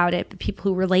hearing about it, but people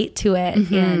who relate to it.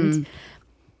 Mm-hmm. And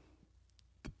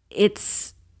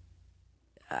it's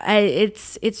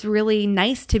really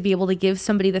nice to be able to give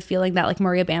somebody the feeling that like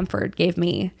Maria Bamford gave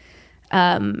me.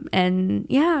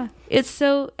 It's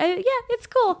cool.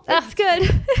 It's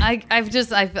good. I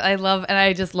just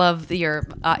love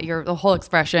the whole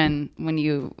expression when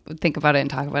you think about it and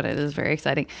talk about it. It is very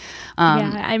exciting.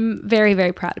 I'm very,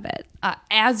 very proud of it.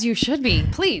 As you should be,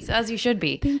 please, as you should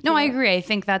be. Thank you. I agree. I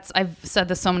think I've said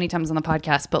this so many times on the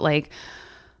podcast, but like,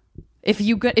 if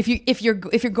you're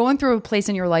going through a place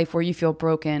in your life where you feel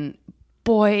broken,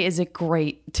 boy, is it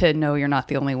great to know you're not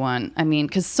the only one. I mean,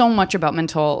 because so much about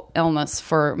mental illness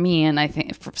for me, and I think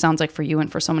it sounds like for you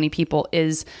and for so many people,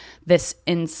 is this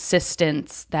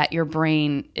insistence that your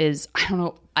brain is, I don't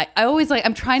know, I always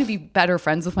I'm trying to be better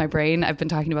friends with my brain. I've been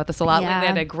talking about this a lot lately. I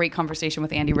had a great conversation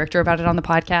with Andy Richter about it on the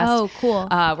podcast. Oh, cool.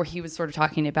 Where he was sort of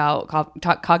talking about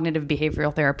cognitive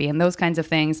behavioral therapy and those kinds of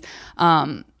things.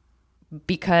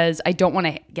 Because I don't want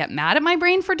to get mad at my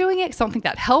brain for doing it, because I don't think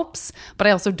that helps. But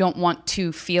I also don't want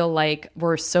to feel like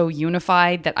we're so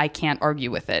unified that I can't argue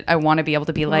with it. I want to be able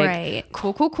to be like, right.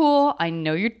 Cool. I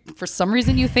know for some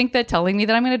reason you think that telling me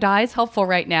that I'm going to die is helpful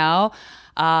right now.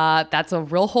 That's a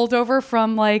real holdover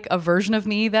from like a version of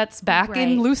me that's back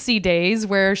in Lucy days,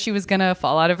 where she was going to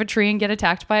fall out of a tree and get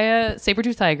attacked by a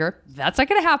saber-toothed tiger. That's not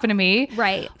going to happen to me.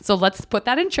 Right. So let's put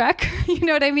that in check. You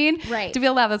know what I mean? Right. To be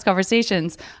able to have those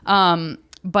conversations.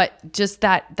 But just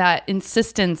that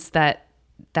insistence, that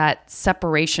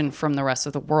separation from the rest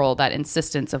of the world, that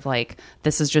insistence of like,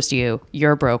 this is just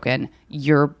you're broken,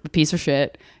 you're a piece of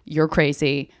shit, you're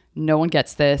crazy, no one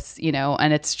gets this,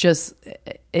 and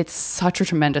it's such a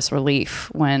tremendous relief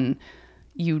when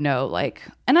like,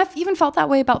 and I've even felt that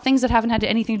way about things that haven't had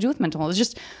anything to do with mental health. It's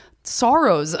just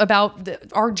sorrows about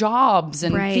our jobs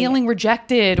and feeling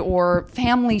rejected, or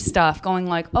family stuff, going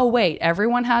like, oh wait,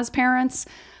 everyone has parents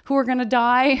who are going to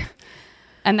die,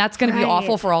 and that's going to be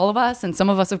awful for all of us. And some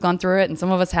of us have gone through it, and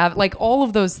some of us have, like, all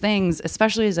of those things,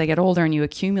 especially as I get older and you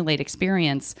accumulate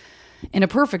experience. In a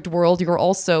perfect world, you're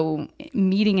also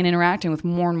meeting and interacting with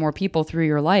more and more people through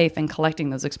your life and collecting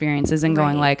those experiences and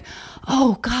going like,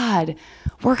 oh God,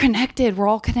 we're connected. We're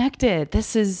all connected.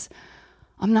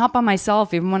 I'm not by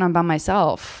myself, even when I'm by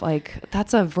myself. Like,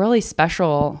 that's a really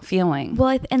special feeling.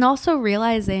 Well, and also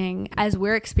realizing, as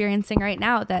we're experiencing right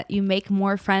now, that you make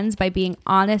more friends by being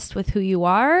honest with who you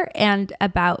are, and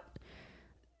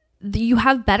you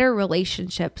have better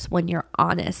relationships when you're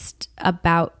honest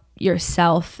about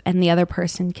yourself and the other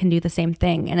person can do the same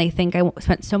thing. And I think I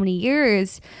spent so many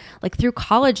years like through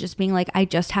college just being like, I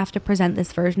just have to present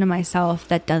this version of myself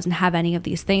that doesn't have any of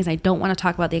these things. I don't want to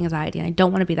talk about the anxiety and I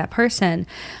don't want to be that person.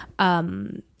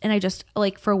 And I just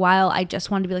like for a while, I just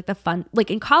wanted to be like the fun,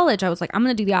 like in college, I was like, I'm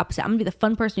going to do the opposite. I'm going to be the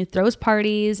fun person who throws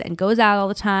parties and goes out all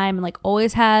the time and like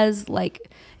always has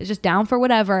like, is just down for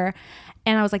whatever.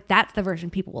 And I was like, that's the version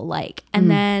people will like. And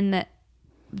then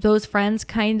those friends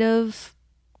kind of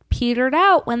petered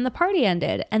out when the party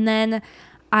ended. And then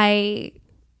I,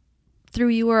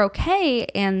 through UROK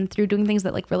and through doing things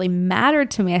that like really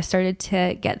mattered to me, I started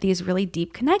to get these really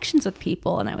deep connections with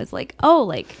people. And I was like, oh,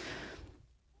 like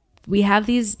we have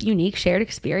these unique shared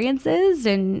experiences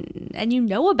and you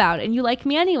know about it and you like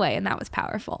me anyway. And that was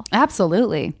powerful.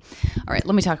 Absolutely. All right.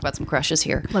 Let me talk about some crushes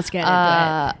here. Let's get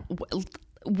into it.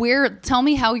 Tell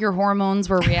me how your hormones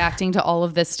were reacting to all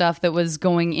of this stuff that was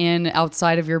going in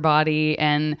outside of your body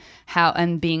and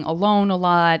being alone a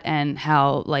lot and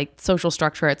how like social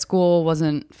structure at school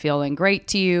wasn't feeling great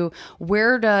to you.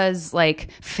 Where does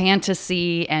like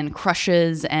fantasy and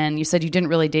crushes, and you said you didn't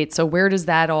really date, so where does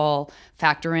that all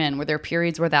factor in? Were there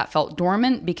periods where that felt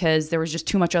dormant because there was just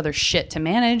too much other shit to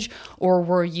manage, or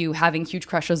were you having huge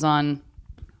crushes on,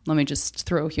 let me just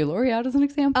throw Hugh Laurie out as an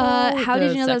example. How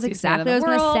did you know that was exactly what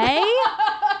I was going to say?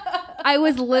 I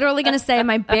was literally going to say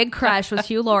my big crush was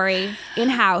Hugh Laurie in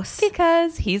House.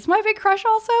 Because he's my big crush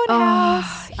also in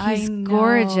House. He's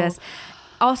gorgeous.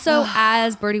 Also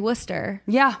as Bertie Wooster.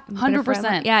 Yeah,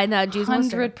 100%. Yeah, no, Jews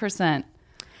 100%.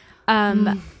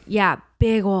 Yeah,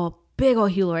 big ol'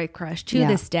 Hugh Laurie crush to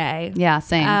this day. Yeah,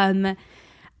 same.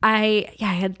 I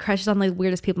had crushes on the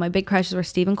weirdest people. My big crushes were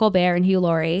Stephen Colbert and Hugh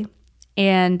Laurie.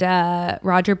 And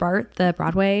Roger Bart, the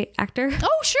Broadway actor.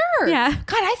 Oh, sure. Yeah.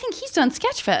 God, I think he's done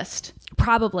Sketchfest.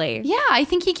 Probably. Yeah, I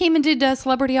think he came and did a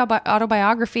celebrity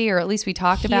autobiography, or at least we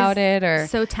talked about it. Or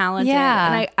so talented.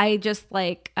 Yeah. And I just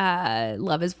like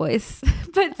love his voice.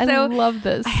 But I love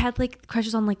this. I had like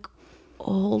crushes on like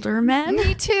older men.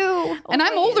 Me too. And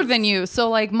I'm older than you. So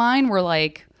like mine were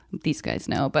like, these guys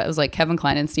know, but it was like Kevin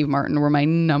Kline and Steve Martin were my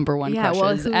number one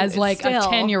crushes. As like a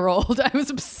 10-year-old. I was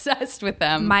obsessed with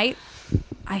them.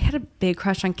 I had a big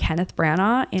crush on Kenneth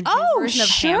Branagh in his version of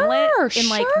Hamlet in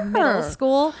like middle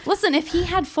school. Listen, if he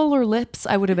had fuller lips,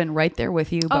 I would have been right there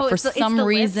with you. But for some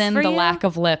reason, the lack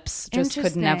of lips just I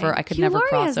could never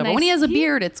cross over. When he has a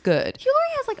beard, it's good. Hugh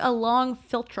Laurie has like a long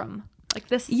philtrum. Like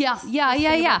this. Yeah. He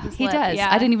does. Yeah.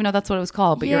 I didn't even know that's what it was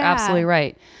called, but you're absolutely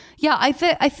right. Yeah, I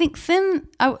think thin.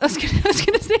 I was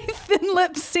gonna say thin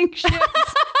lips sink ships.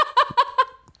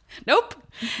 Nope.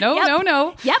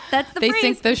 No. Yep, that's the they phrase.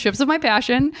 sink the ships of my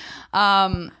passion.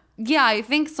 Yeah, I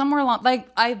think somewhere along,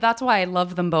 that's why I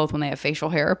love them both when they have facial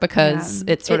hair, because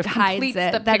it sort of completes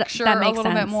the picture a little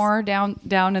bit more down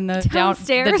in the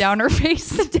downstairs. The downer face.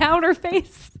 The downer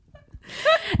face.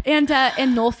 And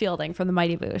Noel Fielding from the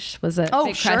Mighty Boosh was a big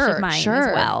crush of mine as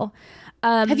well.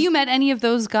 Have you met any of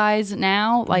those guys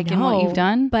now, in what you've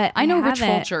done? But I know Rich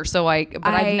Fulcher,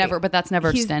 but that's never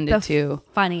extended to.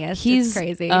 Funniest. He's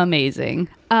crazy. Amazing.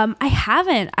 I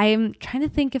haven't. I'm trying to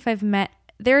think if I've met.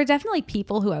 There are definitely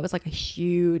people who I was like a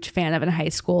huge fan of in high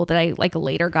school that I like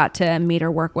later got to meet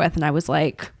or work with, and I was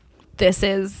like, this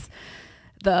is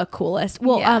the coolest.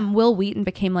 Well, Will Wheaton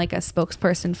became like a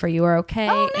spokesperson for UROK.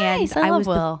 Oh, nice. And I love was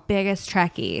Will. the biggest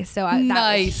Trekkie, so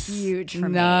that was huge for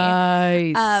me.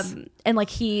 Nice. And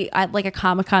like he at like a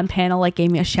Comic-Con panel like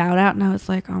gave me a shout out, and I was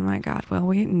like, oh my god, Will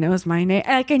Wheaton knows my name.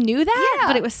 Like I knew that,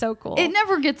 but it was so cool. It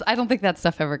never gets. I don't think that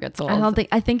stuff ever gets old.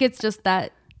 I think it's just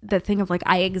that the thing of like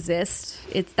I exist.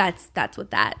 It's that's what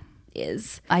that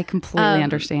is. I completely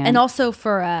understand. And also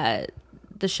for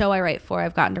the show I write for,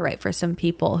 I've gotten to write for some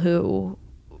people who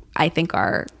I think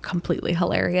are completely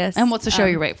hilarious. And what's the show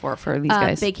you write for these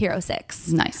guys? Big Hero 6.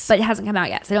 Nice. But it hasn't come out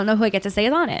yet, so I don't know who I get to say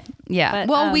is on it. Yeah.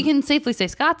 But, we can safely say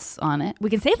Scott's on it. We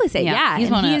can safely say, yeah.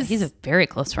 He's a very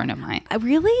close friend of mine.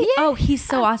 Really? Yeah. Oh, he's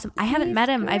so awesome. I haven't met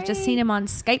him. Great. I've just seen him on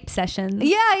Skype sessions.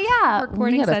 Yeah.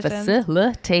 Recording sessions.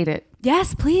 Facilitate it.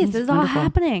 Yes, please. This is all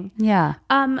happening. Yeah.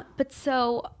 But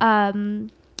so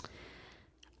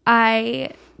I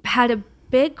had a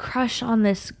big crush on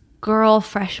this girl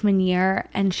freshman year,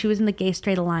 and she was in the Gay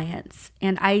Straight Alliance,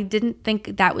 and I didn't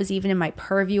think that was even in my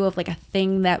purview of like a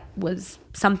thing that was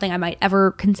something I might ever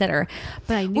consider.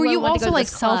 But I knew. Were you also like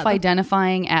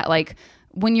self-identifying at like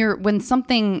when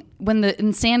the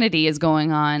insanity is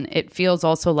going on, it feels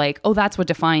also like, oh, that's what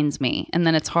defines me. And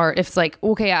then it's hard. It's like,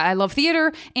 okay, I love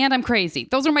theater and I'm crazy.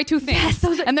 Those are my two things.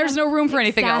 Yes, and there's no room for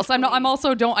anything else. I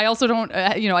also don't,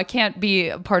 I can't be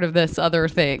a part of this other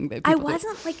thing. I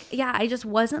wasn't like, I just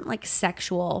wasn't like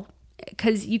sexual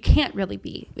because you can't really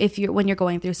be when you're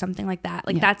going through something like that.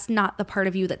 Like that's not the part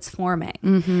of you that's forming.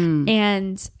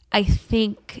 And I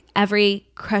think every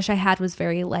crush I had was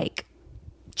very like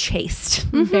chaste,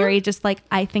 very just like,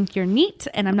 I think you're neat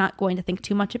and I'm not going to think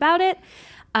too much about it.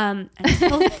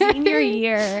 Until senior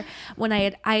year,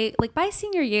 when by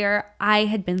senior year, I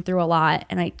had been through a lot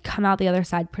and I'd come out the other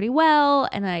side pretty well.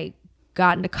 And I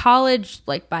got into college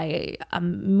like by a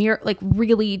mere, like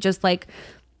really just like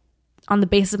on the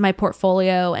basis of my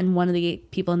portfolio and one of the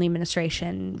people in the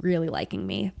administration really liking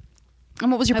me.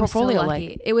 And what was your portfolio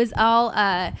like? It was all,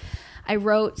 I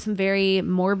wrote some very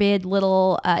morbid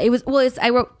little, I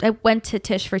went to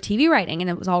Tisch for TV writing and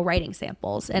it was all writing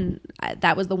samples. And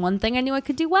that was the one thing I knew I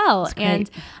could do well. And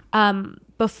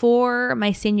before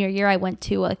my senior year, I went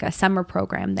to like a summer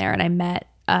program there and I met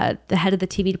the head of the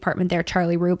TV department there,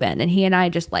 Charlie Rubin, and he and I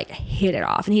just like hit it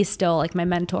off. And he's still like my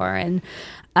mentor. And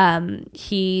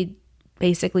he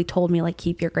basically told me like,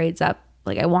 keep your grades up.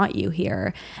 Like, I want you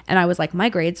here. And I was like, my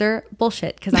grades are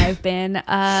bullshit because I've been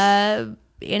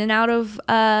in and out of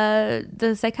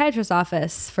the psychiatrist's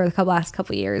office for the last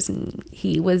couple of years. And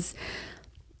he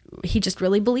just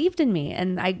really believed in me.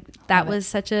 And that was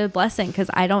such a blessing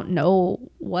because I don't know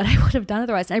what I would have done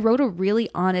otherwise. And I wrote a really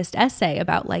honest essay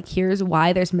about like, here's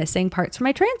why there's missing parts from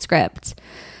my transcript.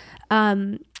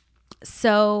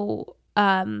 So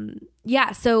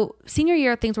senior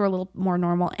year, things were a little more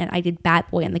normal and I did Bat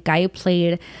Boy, and the guy who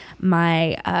played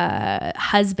my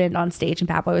husband on stage in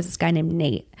Bat Boy was this guy named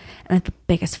Nate, and I had the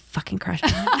biggest fucking crush on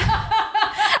him.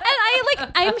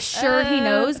 And I'm sure he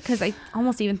knows because I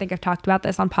almost even think I've talked about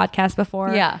this on podcasts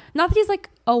before. Yeah. Not that he's like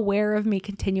aware of me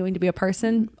continuing to be a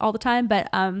person all the time, but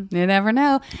you never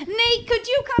know. Nate, could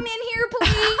you come in here,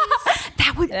 please?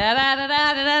 That would.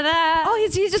 Oh,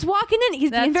 he's just walking in.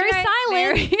 He's being very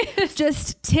silent,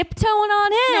 just tiptoeing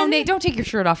on in. No, Nate, don't take your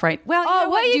shirt off right. Well, you know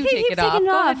what? You take it off.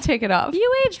 Go ahead, take it off.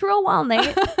 You aged real well,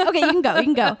 Nate. Okay, you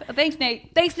can go. Thanks,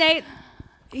 Nate.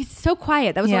 He's so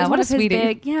quiet. That was always one of his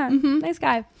big, nice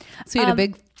guy. So you had a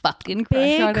big fucking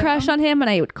crush on him, and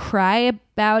I would cry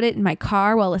about it in my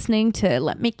car while listening to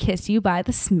 "Let Me Kiss You" by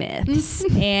the Smiths.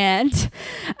 And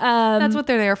that's what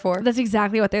they're there for. That's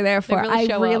exactly what they're there for. I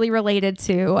really related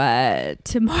to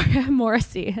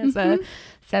Morrissey as a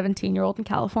 17-year-old in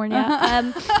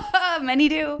California. Many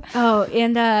do. Oh,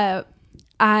 and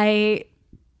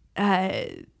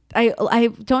I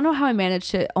don't know how I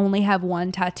managed to only have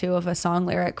one tattoo of a song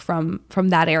lyric from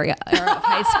that era of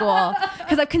high school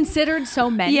because I've considered so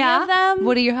many of them.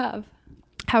 What do you have?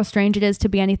 How strange it is to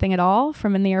be anything at all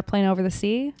from In the Airplane Over the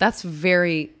Sea.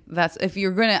 If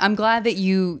you're gonna, I'm glad that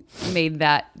you made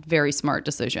that very smart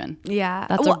decision. Yeah,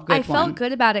 that's a good one. I felt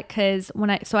good about it because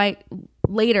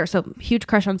huge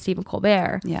crush on Stephen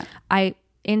Colbert. Yeah, I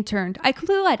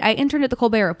completely lied. I interned at the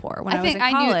Colbert Report when I was in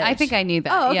college. I think I knew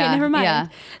that. Oh, okay, yeah, never mind. Yeah.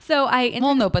 So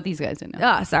but these guys didn't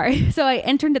know. Oh, sorry. So I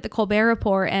interned at the Colbert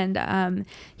Report, and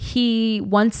he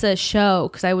once a show,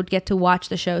 because I would get to watch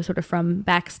the show sort of from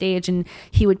backstage, and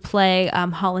he would play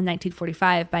Holland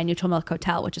 1945 by Neutral Milk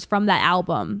Hotel, which is from that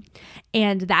album.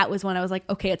 And that was when I was like,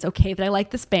 okay, it's okay that I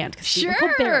like this band because Stephen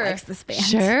Colbert likes this band.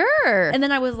 Sure. And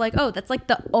then I was like, oh, that's like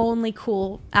the only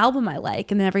cool album I like.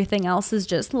 And then everything else is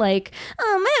just like,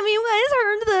 have you guys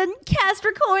heard the cast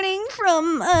recording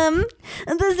from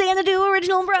the Xanadu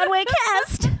original Broadway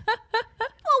cast?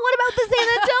 Well, what about the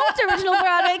Xanadu original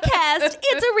Broadway cast?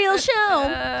 It's a real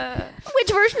show.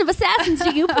 Which version of Assassins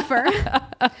do you prefer?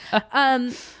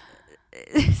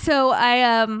 So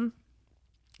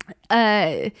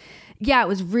it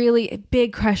was really a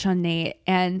big crush on Nate,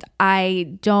 and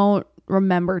I don't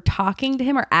remember talking to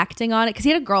him or acting on it because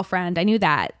he had a girlfriend. I knew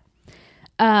that.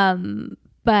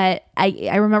 But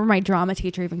I remember my drama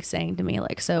teacher even saying to me,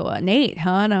 like, so Nate, huh?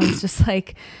 And I was just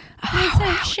like, how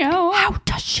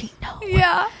does she know?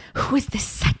 Yeah. Who is this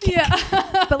psychic?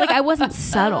 Yeah. But like, I wasn't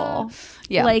subtle.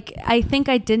 Yeah. Like, I think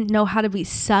I didn't know how to be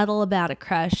subtle about a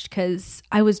crush because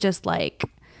I was just like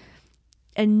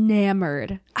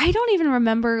enamored. I don't even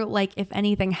remember like if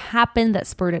anything happened that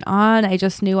spurred it on. I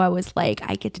just knew I was like,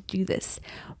 I get to do this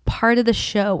part of the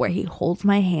show where he holds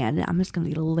my hand and I'm just going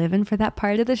to be living for that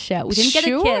part of the show. We didn't get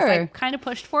a kiss. I kind of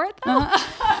pushed for it though.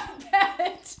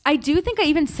 I do think I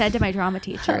even said to my drama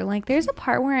teacher, like, there's a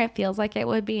part where it feels like it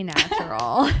would be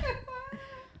natural.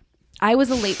 I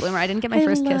was a late bloomer. I didn't get my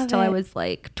first kiss till I was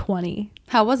like 20.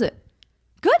 How was it?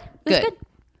 Good. It was good.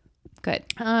 Good.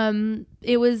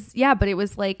 It was, but it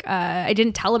was like, I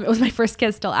didn't tell him it was my first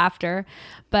kiss till after,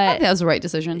 but I think that was the right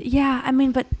decision. Yeah. I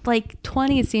mean, but like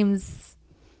 20 seems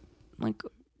like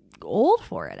old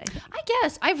for it, I think. I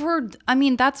guess I've heard. I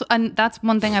mean, that's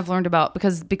one thing I've learned about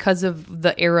because of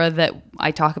the era that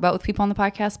I talk about with people on the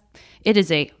podcast. It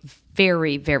is a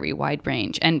very, very wide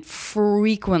range, and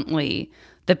frequently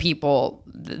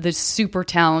the super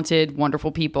talented,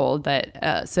 wonderful people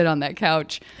that sit on that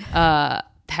couch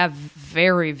have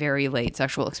very, very late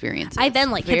sexual experiences. I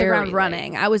then hit the ground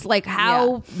running. I was like,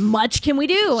 how much can we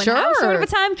do? And how short of a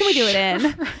time can we do it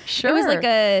in? Sure. It was like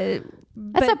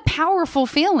that's a powerful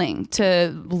feeling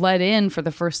to let in for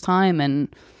the first time. And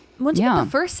once you get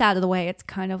the first out of the way, it's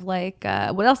kind of like,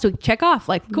 what else do we check off?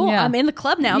 Like, cool, I'm in the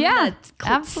club now. Yeah,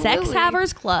 absolutely. Sex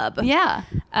havers club. Yeah.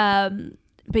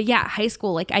 But yeah, high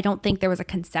school, I don't think there was a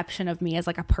conception of me as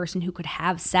a person who could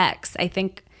have sex. I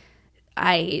think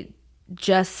I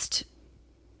just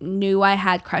knew I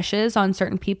had crushes on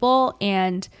certain people,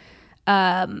 and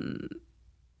it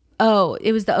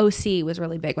was the OC was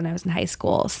really big when I was in high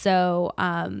school. So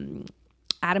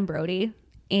Adam Brody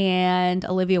and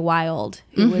Olivia Wilde,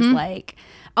 who was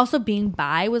also being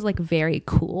bi was very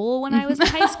cool when I was in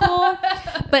high school,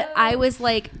 but I was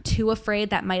too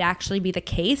afraid that might actually be the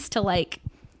case to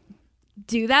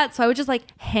do that. So I would just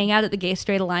hang out at the Gay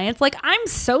Straight Alliance. I'm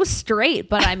so straight,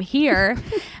 but I'm here.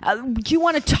 Do you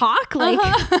want to talk?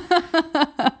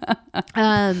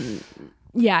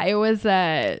 Yeah, it was,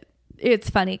 it's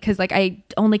funny because I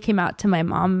only came out to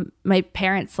my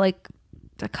parents a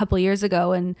couple years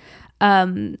ago. And,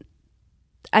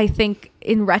 I think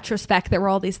in retrospect, there were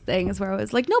all these things where I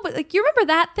was like, no, but you remember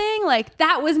that thing?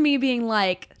 That was me being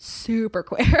super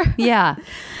queer. Yeah.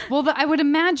 Well, I would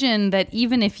imagine that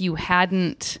even if you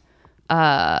hadn't,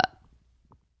 well,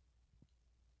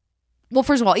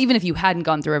 first of all, even if you hadn't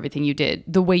gone through everything you did,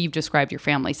 the way you've described your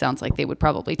family sounds like they would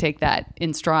probably take that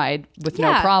in stride with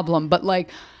no problem. But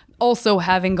also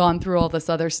having gone through all this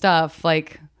other stuff,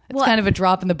 it's kind of a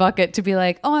drop in the bucket to be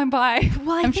like, oh, I'm bi.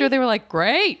 Well, I'm sure they were like,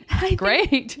 great.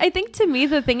 I think to me,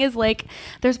 the thing is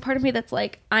there's part of me that's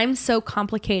I'm so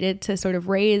complicated to sort of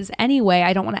raise anyway.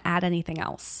 I don't want to add anything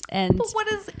else. And but what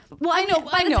is, well, I know.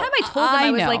 By the time I told them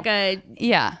I was a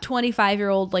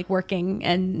 25-year-old, working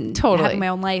and having my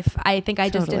own life, I think I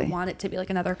just didn't want it to be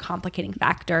another complicating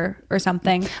factor or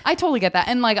something. I totally get that.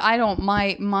 And I don't,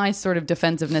 my sort of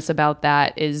defensiveness about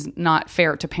that is not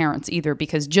fair to parents either,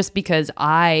 because just because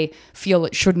I feel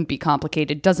it shouldn't be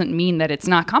complicated doesn't mean that it's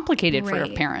not complicated for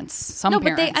parents. Some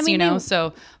parents,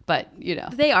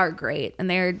 they are great, and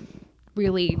they're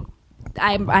really.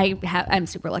 I'm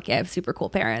super lucky. I have super cool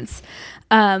parents,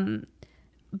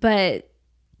 but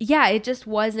yeah, it just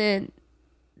wasn't.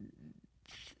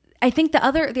 I think the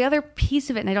other piece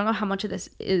of it, and I don't know how much of this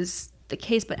is the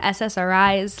case, but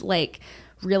SSRIs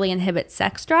really inhibit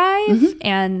sex drive,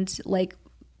 and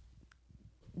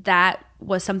that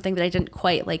was something that I didn't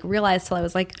quite realize till I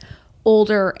was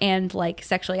older and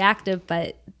sexually active,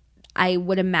 but I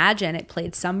would imagine it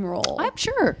played some role. I'm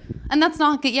sure. And that's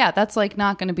not that's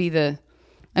not going to be the,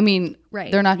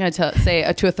 right. They're not going to say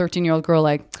to a 13-year-old girl,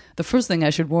 the first thing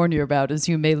I should warn you about is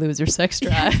you may lose your sex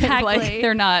drive. Exactly.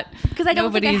 They're not. Because I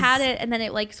don't think I had it, and then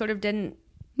it sort of didn't.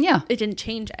 Yeah. It didn't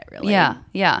change it really. Yeah.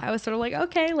 Yeah. I was sort of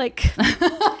okay,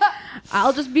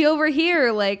 I'll just be over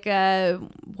here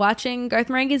watching Garth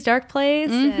Marenghi's Dark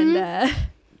Place and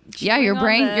your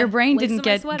brain didn't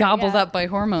get gobbled up by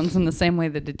hormones in the same way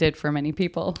that it did for many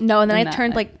people. No, and then I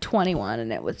turned 21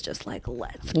 and it was just let's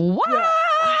what?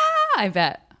 I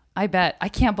bet. I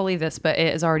can't believe this, but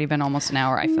it has already been almost an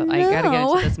hour. I feel I gotta get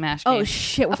into this MASH game. Oh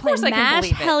shit, we're of course playing I can MASH?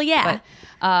 believe it. Hell yeah. But,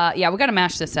 we got to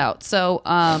mash this out. So,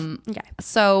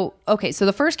 okay. So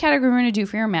the first category we're going to do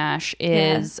for your MASH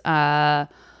is,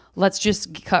 let's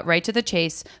just cut right to the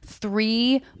chase.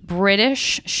 3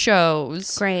 British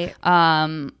shows. Great.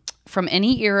 From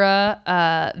any era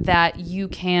that you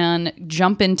can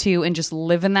jump into and just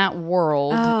live in that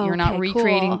world. You're not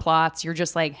recreating plots. You're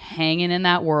just hanging in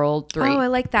that world. 3. Oh, I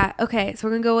like that. Okay, so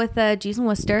we're going to go with Jeeves and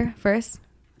Worcester first.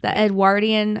 The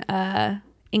Edwardian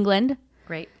England.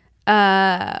 Great.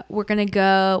 We're not gonna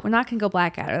go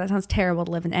Blackadder. That sounds terrible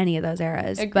to live in any of those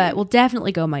eras. Agreed. But we'll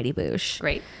definitely go Mighty Boosh.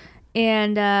 Great.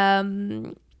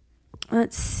 And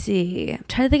let's see. I'm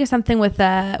trying to think of something with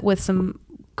some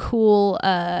cool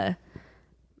I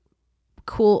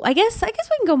guess we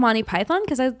can go Monty Python,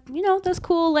 because those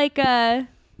cool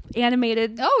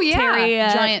animated Terry,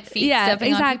 giant feet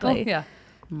stepping exactly. on people. Yeah.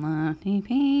 Monty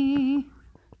P.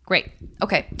 Great.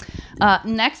 Okay.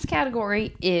 Next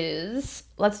category is,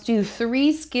 let's do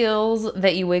 3 skills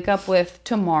that you wake up with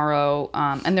tomorrow.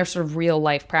 And they're sort of real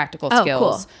life practical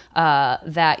skills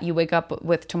that you wake up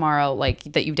with tomorrow,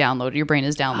 that you've downloaded. Your brain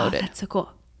has downloaded. Oh, that's so cool.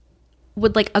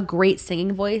 Would a great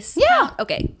singing voice? Yeah.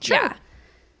 Okay. Sure. Yeah.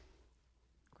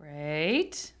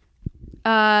 Great.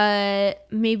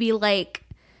 Maybe like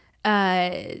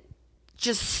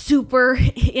just super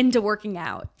into working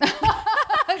out.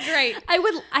 Great. I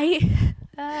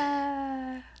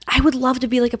would love to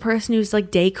be like a person whose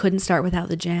like day couldn't start without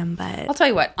the gym, but I'll tell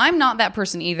you what, I'm not that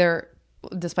person either,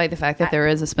 despite the fact that there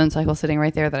is a spin cycle sitting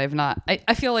right there that I've not.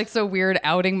 I feel like so weird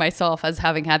outing myself as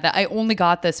having had that. I only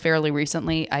got this fairly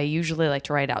recently. I usually like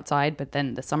to ride outside, but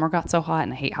then the summer got so hot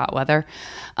and I hate hot weather.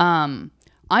 I'm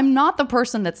not the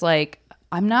person that's like,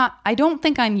 I don't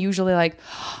think I'm usually like,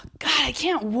 oh, God, I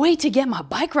can't wait to get my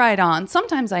bike ride on.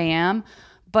 Sometimes I am,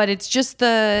 but it's just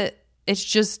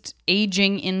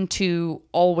aging into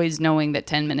always knowing that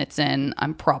 10 minutes in,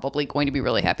 I'm probably going to be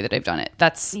really happy that I've done it.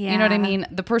 That's, you know what I mean?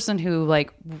 The person who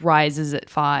like rises at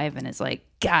 5 and is like,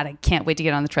 God, I can't wait to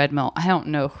get on the treadmill. I don't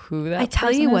know who that I tell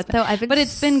person you is, what though, but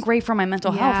it's been great for my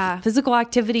mental health. Physical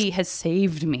activity has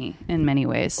saved me in many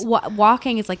ways.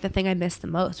 Walking is like the thing I miss the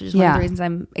most, which is one of the reasons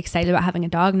I'm excited about having a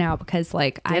dog now, because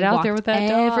like Get out there with that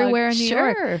dog. Everywhere in New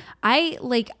York.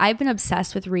 I've been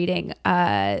obsessed with reading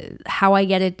How I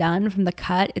Get It Done from The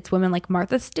Cut. It's women like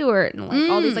Martha Stewart and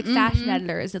like all these like fashion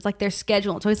editors. It's like their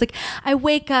schedule. It's always like I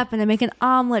wake up and I make an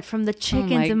omelet from the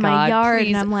chickens in my yard,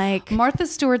 and I'm like, Martha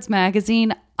Stewart's magazine,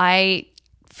 I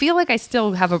feel like I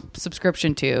still have a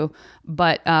subscription to,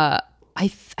 but I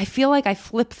feel like I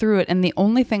flip through it and the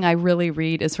only thing I really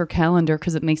read is her calendar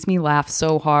because it makes me laugh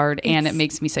so hard and it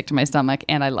makes me sick to my stomach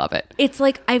and I love it. It's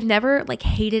like I've never like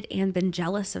hated and been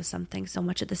jealous of something so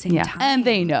much at the same time. And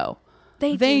they know.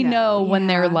 They know when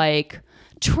they're like,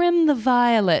 trim the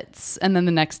violets, and then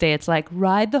the next day it's like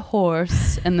ride the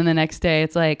horse, and then the next day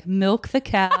it's like milk the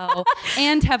cow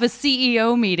and have a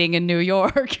CEO meeting in New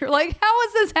York. You're like, how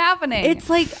is this happening? It's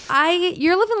like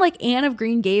you're living like Anne of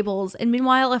Green Gables, and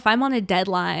meanwhile if I'm on a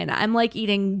deadline I'm like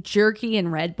eating jerky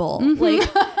and Red Bull. Like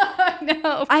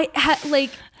No.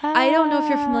 I don't know if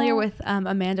you're familiar with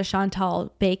Amanda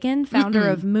Chantal Bacon, founder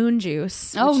of Moon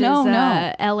Juice, which is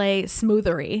LA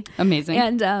smoothery. Amazing.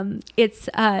 And it's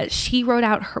she wrote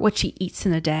out what she eats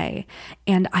in a day,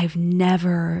 and I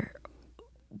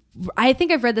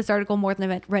think I've read this article more than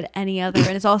I've read any other,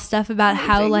 and it's all stuff about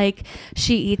how like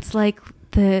she eats like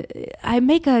I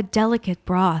make a delicate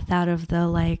broth out of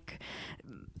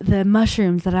the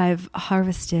mushrooms that I've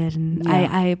harvested, and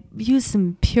I use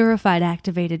some purified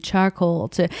activated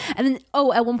charcoal and then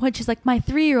at one point she's like, my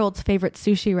 3-year-old's favorite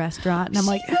sushi restaurant, and I'm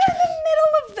like, in the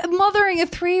middle of mothering a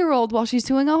 3-year-old while she's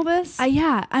doing all this.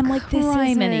 I'm like, this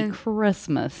Criminy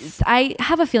Christmas. I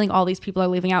have a feeling all these people are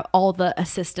leaving out all the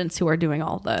assistants who are doing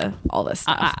all this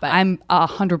stuff. But I'm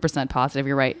 100% positive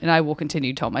you're right, and I will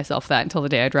continue to tell myself that until the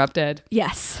day I drop dead.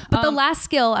 Yes, but the last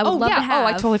skill I would love to have.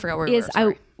 I totally forgot where we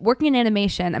were. Working in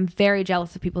animation, I'm very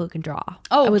jealous of people who can draw.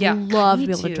 Oh, I would love to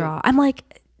be able too. to draw. I'm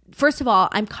like, first of all,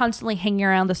 I'm constantly hanging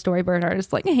around the storyboard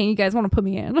artist, like, hey, you guys want to put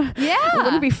me in? Yeah.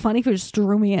 Wouldn't it be funny if you just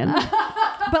drew me in?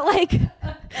 But like,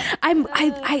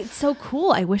 it's so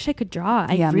cool. I wish I could draw.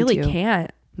 I really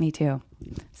can't. Me too.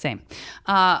 Same.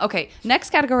 Okay. Next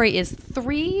category is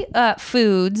 3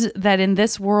 foods that in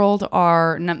this world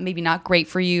are maybe not great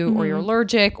for you, or you're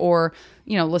allergic, or,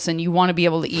 listen, you want to be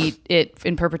able to eat it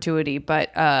in perpetuity,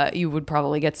 but you would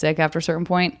probably get sick after a certain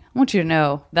point. I want you to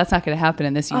know that's not going to happen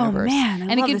in this universe. Oh, man.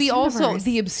 And it could be also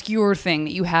the obscure thing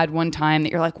that you had one time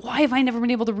that you're like, why have I never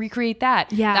been able to recreate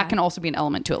that? Yeah. That can also be an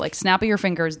element to it. Like, snap of your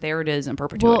fingers, there it is in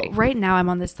perpetuity. Well, right now I'm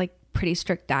on this like pretty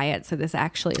strict diet, so this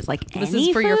actually is like this is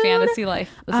for your fantasy life.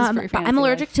 I'm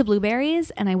allergic to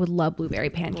blueberries, and I would love blueberry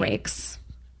pancakes.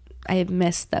 I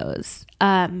miss those.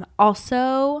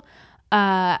 Also,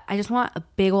 I just want a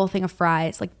big old thing of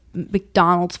fries, like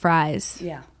McDonald's fries.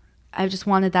 Yeah, I've just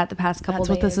wanted that the past couple days.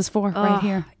 That's what this is for, right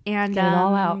here. And get it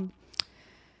all out.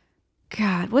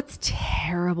 God, what's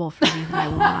terrible for me that I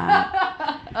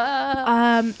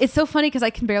want? It's so funny because I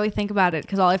can barely think about it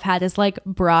because all I've had is like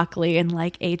broccoli and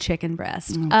like a chicken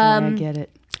breast. Oh, boy, I get it.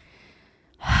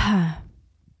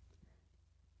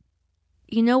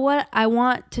 You know what? I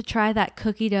want to try that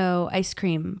cookie dough ice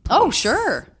cream place. Oh,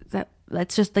 sure.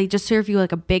 They just serve you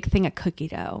like a big thing of cookie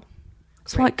dough. I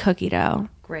just want cookie dough.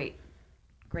 Great.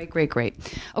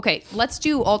 Okay, let's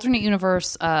do alternate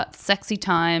universe, sexy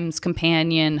times,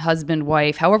 companion, husband,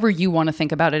 wife, however you want to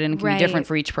think about it, and it can be different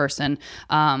for each person.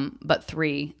 But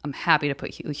 3, I'm happy to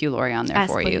put Hugh Laurie on there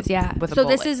for you. Yeah. So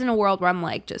this is in a world where I'm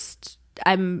like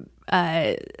I'm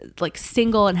like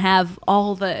single and have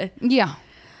all the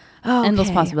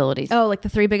endless possibilities. Oh, like the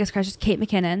 3 biggest crushes: Kate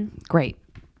McKinnon, great,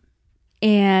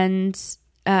 and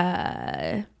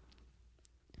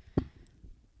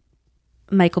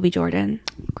Michael B. Jordan.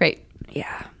 Great.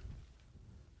 Yeah.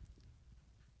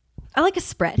 I like a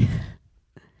spread.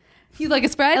 You like a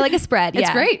spread? I like a spread. It's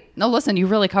yeah. great. No, listen, you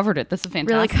really covered it. This is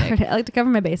fantastic. Really covered it. I like to cover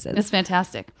my bases. It's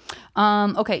fantastic.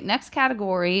 Okay, next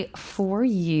category for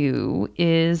you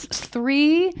is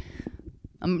 3.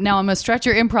 Now I'm going to stretch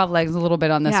your improv legs a little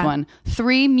bit on this one.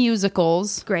 3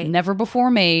 musicals. Great. Never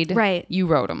before made. Right. You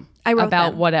wrote them. I wrote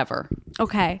about them. whatever.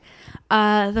 Okay.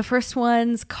 The first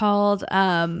one's called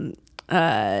Don't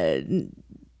Call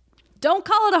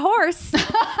It a Horse.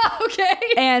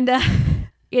 Okay. And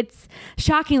it's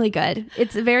shockingly good.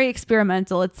 It's very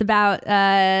experimental. It's about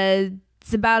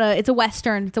it's a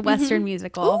Western. It's a Western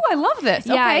musical. Oh, I love this.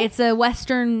 Yeah, Okay. it's a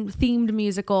Western themed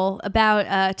musical about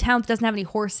a town that doesn't have any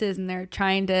horses, and they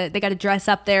got to dress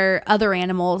up their other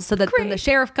animals so that when the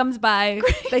sheriff comes by,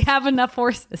 they have enough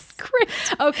horses. Great.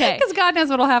 Okay. Because God knows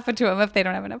what'll happen to them if they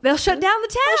don't have enough. They'll shut down the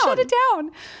town. They'll shut it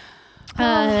down.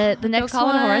 The next Call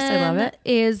It a one Horse. I love it.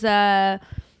 is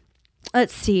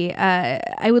let's see.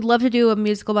 I would love to do a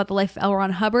musical about the life of L.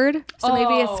 Ron Hubbard. So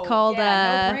maybe it's called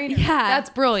no-brainer. That's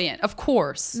brilliant. Of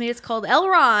course. Maybe it's called L.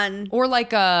 Ron. Or like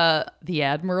the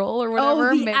Admiral or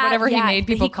whatever. Whatever he made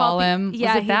people call him.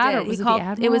 Yeah, was it that he or did. was He it called, the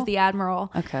Admiral? It was the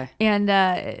Admiral. Okay. And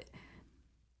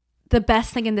the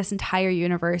best thing in this entire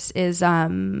universe is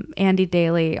Andy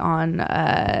Daly on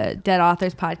Dead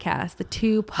Authors podcast. The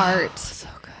 2-part. So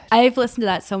good. I've listened to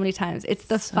that so many times. It's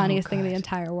the funniest thing in the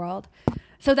entire world.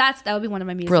 So that would be one of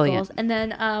my musicals. Brilliant. And then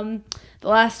the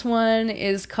last one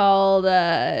is called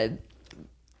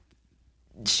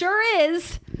Sure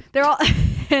Is. They're all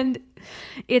and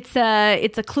it's a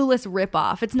Clueless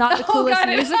ripoff. It's not the Clueless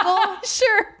musical.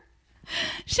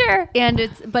 Sure. And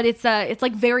it's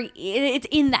like it's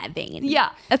in that vein. Yeah,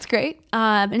 that's great.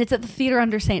 And it's at the theater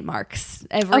under St. Mark's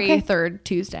every third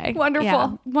Tuesday. Wonderful.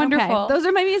 Yeah. Wonderful. Okay. Those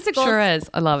are my musicals. Sure is.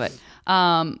 I love it.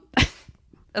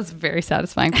 That's very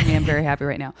satisfying for me. I'm very happy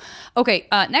right now. Okay,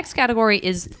 next category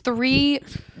is 3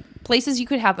 places you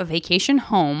could have a vacation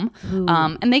home.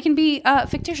 And they can be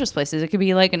fictitious places. It could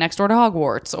be like next door to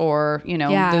Hogwarts or,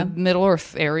 the Middle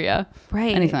Earth area.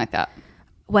 Right. Anything like that.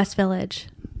 West Village.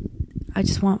 I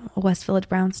just want a West Village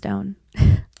brownstone.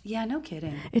 Yeah, no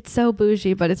kidding. It's so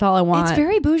bougie, but it's all I want. It's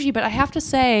very bougie, but I have to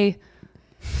say,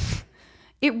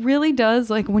 it really does.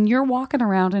 Like when you're walking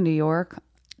around in New York,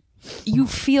 you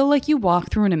feel like you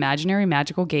walk through an imaginary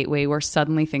magical gateway where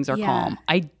suddenly things are calm.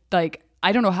 I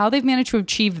don't know how they've managed to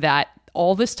achieve that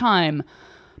all this time,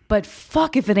 but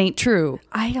fuck if it ain't true.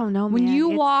 I don't know, man. When you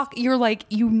walk, you're like,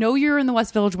 you're in the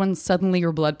West Village when suddenly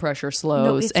your blood pressure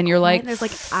slows and you're like, there's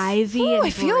like ivy and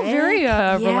I feel brick. very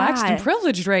relaxed and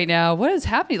privileged right now. What is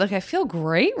happening? Like, I feel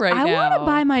great now. I want to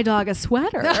buy my dog a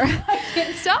sweater. I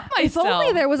can't stop myself. If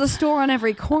only there was a store on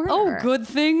every corner. Oh, good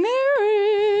thing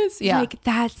there is. Yeah. Like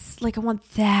that's like I want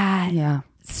that. Yeah.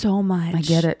 So much. I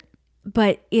get it.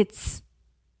 But it's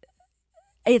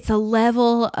a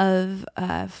level of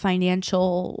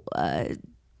financial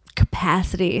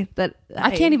capacity that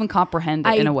I can't even comprehend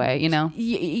it in a way,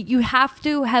 You have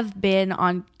to have been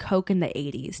on coke in the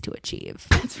 80s to achieve.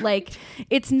 Like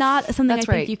it's not something I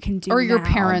think you can do. Or your now.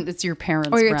 parent, it's your parents'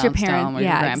 or it's your brownstone, parent. or your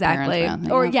Yeah, exactly.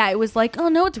 grandparents' Or it was like, oh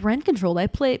no, it's rent controlled. I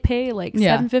pay like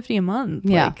 $7.50 a month.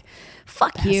 Yeah. Like,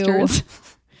 fuck Bastards. you.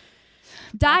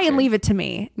 Die and leave it to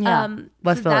me. Yeah.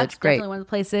 West Village, that's great. Definitely one of the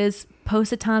places.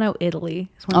 Positano, Italy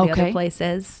is one of the other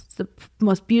places. It's the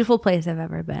most beautiful place I've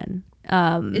ever been.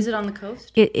 Is it on the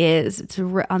coast? It is. It's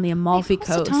on the Amalfi Coast.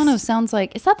 Positano sounds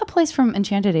like, is that the place from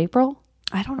Enchanted April?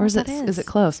 I don't know. Or is it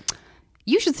close?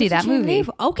 You should see that movie.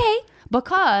 Okay.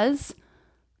 Because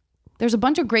there's a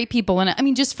bunch of great people in it. I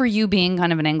mean, just for you being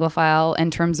kind of an Anglophile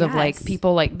in terms of like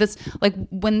people like this, like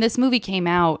when this movie came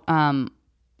out, I'm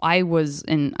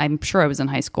sure I was in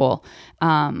high school.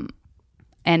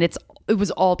 And it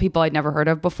was all people I'd never heard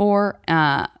of before.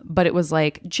 But it was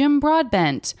like Jim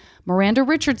Broadbent, Miranda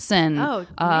Richardson,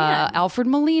 Alfred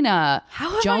Molina,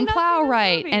 Joan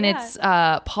Plowright, and it's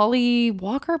Polly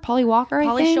Walker,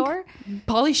 I think. Shore?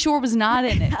 Polly Shore was not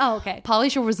in it. Oh, okay. Polly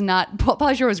Shore was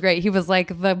great. He was like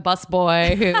the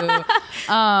busboy who,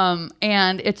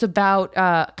 and it's about,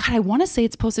 God, I want to say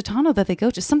it's Positano that they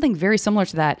go to, something very similar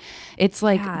to that. It's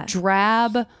like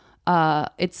drab.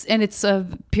 It's a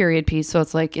period piece, so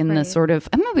it's like in the sort of,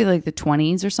 maybe like the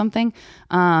 20s or something.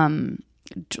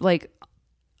 Like,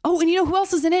 oh, and you know who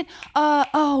else is in it?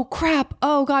 Oh crap!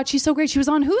 Oh God, she's so great. She was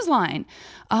on Whose Line?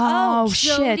 Oh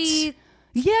shit! Jody,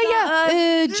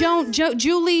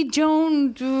 Julie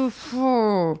Joan.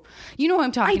 You know who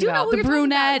I'm talking about? The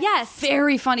brunette. Yes,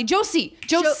 very funny.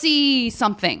 Josie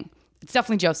something. It's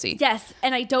definitely Josie. Yes,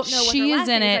 and I don't know what she her is last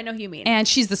in name it, is. I know who you mean. And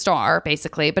she's the star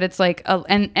basically, but it's like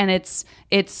and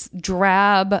it's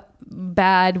drab,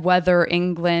 bad weather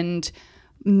England,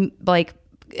 like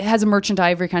has a merchant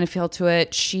ivory kind of feel to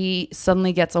it. She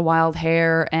suddenly gets a wild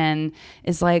hair and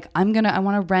is like, I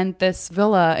want to rent this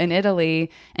villa in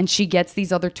Italy. And she gets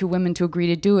these other two women to agree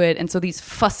to do it. And so these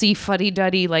fussy,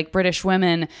 fuddy-duddy, like British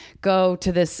women go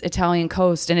to this Italian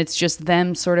coast, and it's just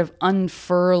them sort of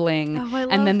unfurling. Oh, I love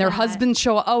and then their that. husbands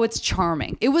show up. Oh, it's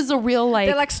charming. It was a real like,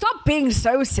 They're like, stop being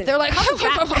so silly. they're like,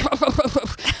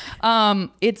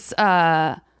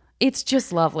 it's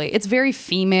just lovely. It's very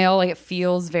female. Like, it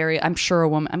feels very, I'm sure a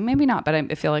woman, maybe not, but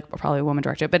I feel like probably a woman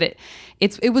directed. But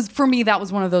it was, for me, that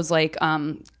was one of those like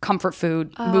comfort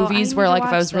food movies where like if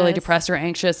I was really depressed or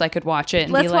anxious, I could watch it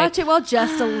and Let's be like, watch it while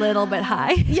just a little bit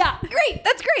high. yeah, great.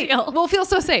 That's great. We'll feel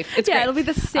so safe. It's great. It'll be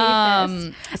the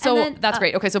safest. So And then, that's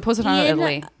great. Okay, so Positano, in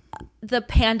Italy. The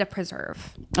Panda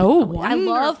Preserve. Oh, I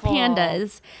love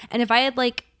pandas. And if I had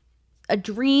like a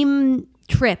dream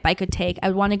trip I could take, I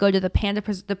would want to go to the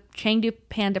Chengdu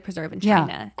Panda Preserve in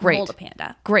China. Great. And hold a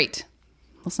panda. Great.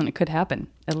 Listen, it could happen.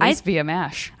 At least via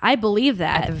MASH. I believe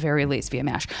that. At the very least via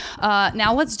MASH.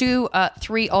 Now let's do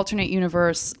 3 alternate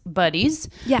universe buddies.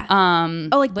 Yeah.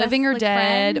 Like Living or like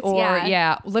Dead, friends?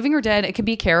 or Living or Dead. It could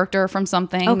be a character from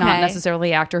something, not necessarily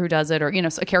the actor who does it, or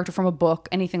a character from a book,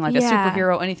 anything like a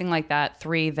superhero, anything like that.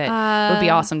 3 that would be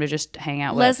awesome to just hang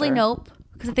out with. Leslie Knope,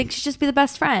 because I think she'd just be the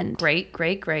best friend. Great.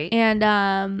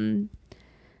 And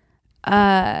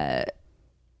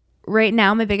right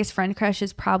now, my biggest friend crush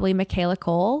is probably Michaela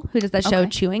Cole, who does that show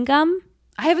Chewing Gum.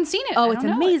 I haven't seen it. Oh, it's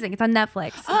amazing. It's on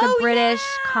Netflix. It's a British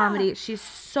comedy. She's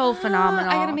so phenomenal.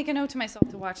 I gotta make a note to myself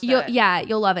to watch that.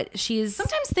 You'll love it. She's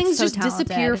sometimes things so just talented.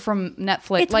 disappear from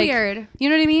Netflix. It's like, weird. You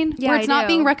know what I mean? Yeah, where it's I not do.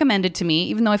 being recommended to me,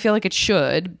 even though I feel like it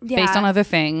should, based on other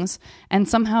things. And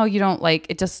somehow you don't like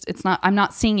it. It's not. I'm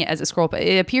not seeing it as it scroll, but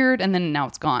it appeared and then now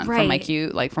it's gone from my queue,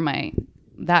 like from my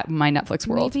Netflix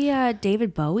world. Maybe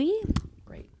David Bowie.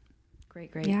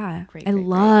 Great. Yeah, great. I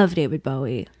love David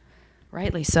Bowie.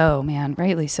 Rightly so, man.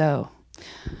 Rightly so.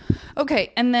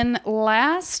 Okay, and then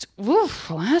last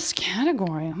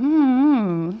category. It's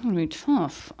gonna be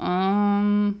tough.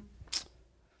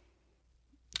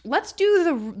 Let's do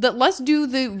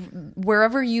the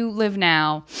wherever you live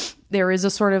now. There is a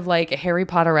sort of like a Harry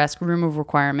Potter-esque room of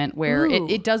requirement where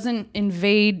it doesn't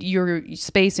invade your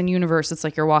space and universe. It's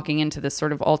like you're walking into this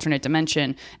sort of alternate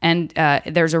dimension, and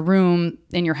there's a room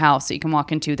in your house that you can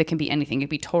walk into that can be anything. It can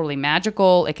be totally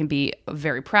magical. It can be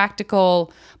very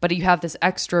practical, but you have this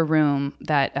extra room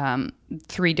that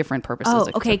 3 different purposes. Oh,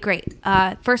 okay, great.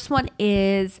 First one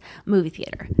is movie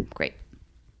theater. Great.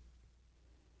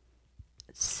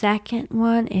 Second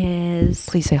one is...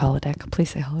 Please say holodeck. Please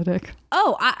say holodeck.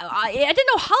 Oh, I didn't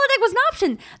know holodeck was an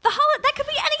option. That could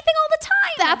be anything all the time.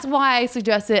 That's why I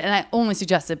suggest it, and I only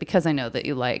suggest it because I know that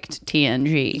you liked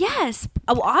TNG. Yes.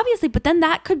 Oh, obviously, but then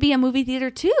that could be a movie theater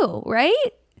too,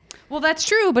 right? Well, that's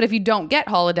true, but if you don't get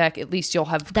holodeck, at least you'll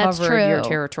have covered your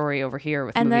territory over here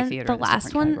with movie theater. And then the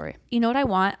last one, category. You know what I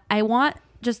want? I want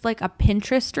just like a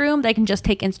Pinterest room that I can just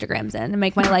take Instagrams in and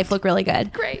make my life look really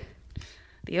good. Great.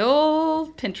 The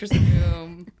old Pinterest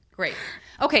room. Great.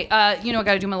 Okay, I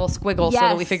got to do my little squiggle so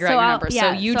that we figure out your number.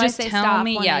 So you just tell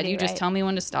me, just tell me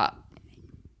when to stop.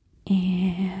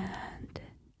 And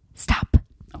stop.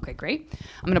 Okay, great.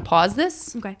 I'm going to pause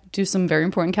this. Okay. Do some very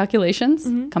important calculations.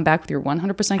 Mm-hmm. Come back with your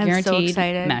 100% guaranteed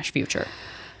MASH future.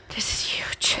 This is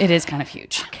huge. It is kind of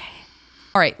huge. Okay.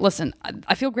 All right, listen,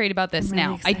 I feel great about this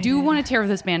now. Excited. I do want to tear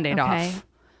this Band-Aid off,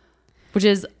 which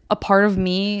is a part of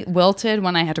me wilted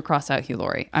when I had to cross out Hugh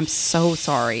Laurie. I'm so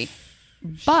sorry.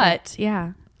 But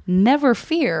never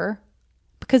fear,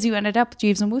 because you ended up with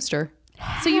Jeeves and Wooster.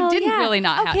 So you didn't really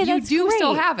not have. You do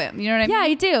still have him. You know what I mean? Yeah,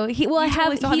 I do. You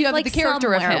have the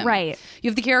character of him. Right. You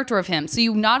have the character of him. So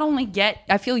you not only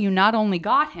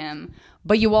got him,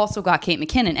 but you also got Kate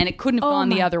McKinnon, and it couldn't have gone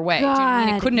the other way. Do you know what I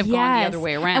mean? It couldn't have gone the other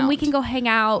way around. And we can go hang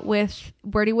out with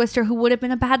Bertie Wooster, who would have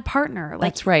been a bad partner.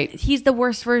 That's right. He's the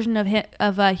worst version of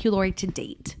Hugh Laurie to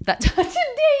date. To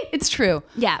date, it's true.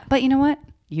 Yeah, but you know what?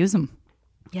 Use him.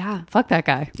 Yeah. Fuck that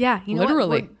guy. Yeah. You know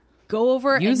literally what? Go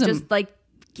over use and him. just like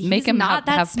make him have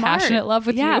passionate love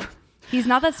with you. He's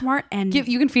not that smart, and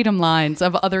you can feed him lines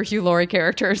of other Hugh Laurie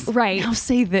characters. Right. Now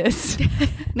say this.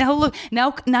 Now look.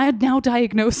 Now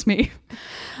diagnose me.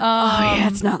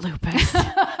 It's not lupus.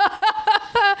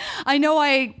 I know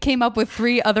I came up with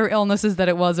 3 other illnesses that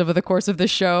it was over the course of the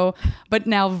show, but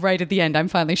now right at the end, I'm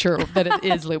finally sure that it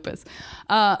is lupus.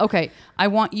 Okay. I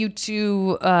want you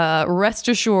to rest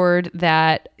assured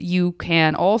that you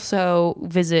can also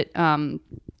visit...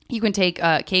 you can take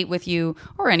Kate with you,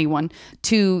 or anyone,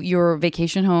 to your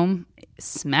vacation home,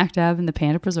 smack dab in the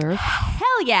Panda Preserve.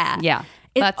 Hell yeah. Yeah.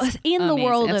 That's in the amazing.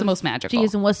 world That's of the most magical.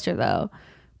 Jeeves and Wooster, though.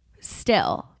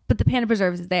 Still. But the Panda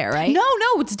Preserve is there, right? No,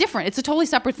 it's different. It's a totally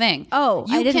separate thing. Oh,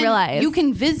 I didn't realize. You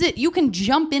can visit, you can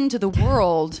jump into the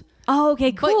world. Oh,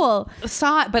 okay, cool.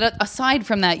 But aside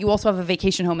from that, you also have a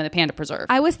vacation home in the Panda Preserve.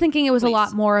 I was thinking it was a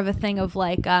lot more of a thing of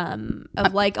like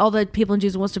all the people in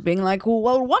Jesus Wants to being like,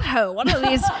 well, what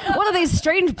are these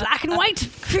strange black and white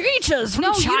creatures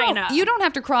from China? You don't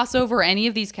have to cross over any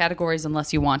of these categories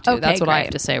unless you want to. Okay, that's what great. I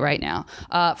have to say right now.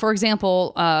 For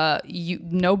example,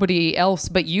 nobody else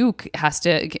but you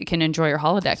can enjoy your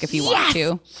holodeck if you want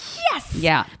to. Yes.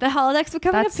 Yeah. The holodeck's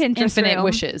becoming That's a Pinterest infinite room.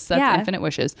 wishes. That's infinite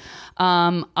wishes.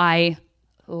 I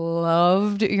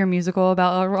loved your musical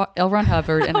about L. Ron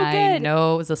Hubbard, and I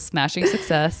know it was a smashing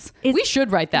success. We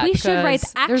should write that. We should write.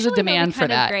 There's a demand for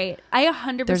that. Great. I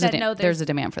 100% know there's a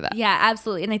demand for that. Yeah,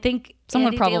 absolutely. And I think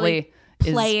someone Andy probably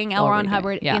Daly playing L. Ron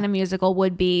Hubbard in a musical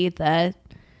would be the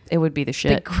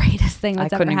shit. The greatest thing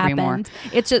that's ever couldn't agree more. happened.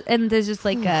 It's just, and there's just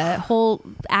like a whole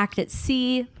act at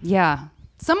sea. Yeah,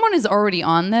 someone is already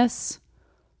on this.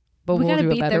 But we'll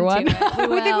do a better one. We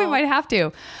think we might have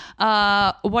to.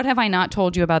 What have I not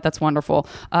told you about that's wonderful?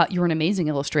 You're an amazing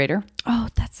illustrator. Oh,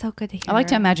 that's so good to hear. I like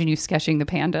to imagine you sketching the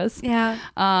pandas. Yeah.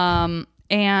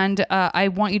 And I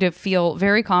want you to feel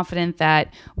very confident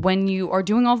that when you are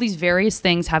doing all these various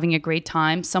things, having a great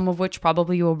time, some of which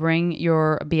probably you will bring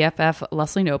your BFF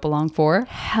Leslie Knope along for.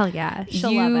 Hell yeah.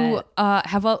 She'll love it.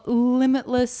 Have a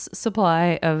limitless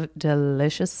supply of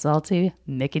delicious, salty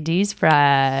Mickey D's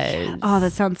fries. Oh,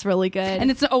 that sounds really good. And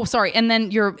it's, and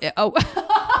then you're,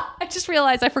 I just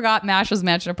realized I forgot Masha's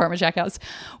mansion apartment check house.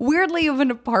 Weirdly, you have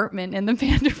an apartment in the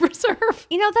Panda Preserve.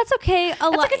 You know, that's okay. It's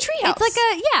like a treehouse. It's like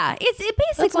it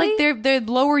basically. It's like their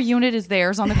lower unit is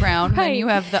theirs on the ground, right. and then you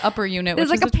have the upper unit. There's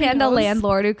which like is a panda treehouse.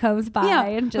 landlord who comes by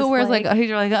and just who wears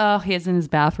he's in his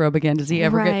bathrobe again. Does he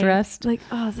ever get dressed? Like,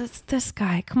 oh, this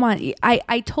guy. Come on,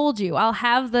 I told you I'll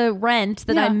have the rent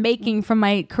that I'm making from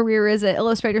my career as an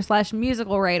illustrator /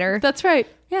 musical writer. That's right.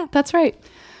 Yeah, that's right.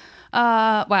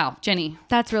 Wow, Jenny,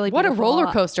 that's really what beautiful. a roller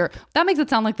coaster. That makes it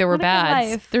sound like there were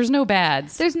bads. There's no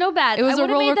bads. There's no bad. It was a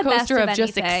roller coaster of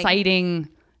just exciting,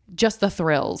 just the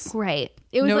thrills. Right.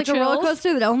 It was no like chills? a roller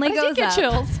coaster that only goes up.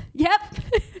 Chills. Yep.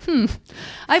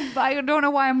 I don't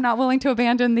know why I'm not willing to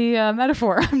abandon the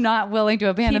metaphor. I'm not willing to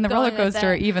abandon the roller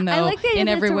coaster, even though in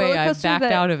every way I've backed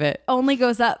out of it. Only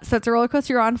goes up, so it's a roller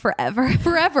coaster you're on forever.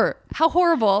 Forever. How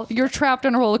horrible! You're trapped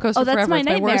on a roller coaster forever. That's my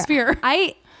nightmare. It's my worst fear.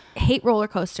 I hate roller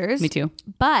coasters. Me too.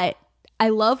 But I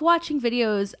love watching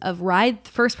videos of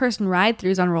first-person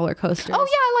ride-throughs on roller coasters. Oh yeah,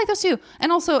 I like those too.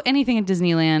 And also anything at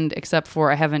Disneyland, except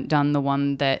for I haven't done the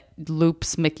one that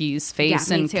loops Mickey's face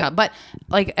but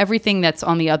like everything that's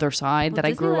on the other side that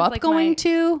I grew up going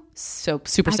to. So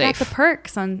super safe. I got the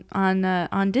perks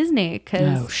on Disney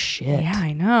because oh shit. Yeah,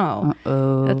 I know.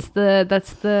 Uh-oh. That's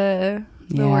the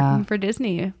working for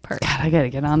Disney perk. God, I gotta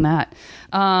get on that.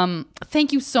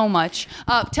 Thank you so much.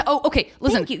 Okay.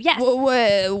 Listen. Thank you. Yes.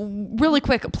 Really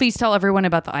quick, please tell everyone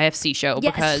about the IFC show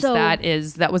because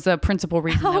that was the principal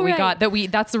reason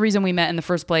that's the reason we met in the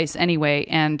first place anyway.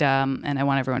 And I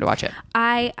want everyone to watch it.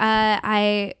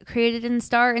 I created and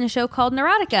star in a show called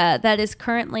Neurotica that is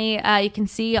currently you can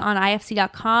see on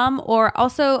ifc.com or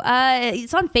also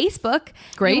it's on Facebook.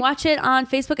 Great. You can watch it on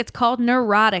Facebook. It's called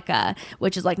Neurotica,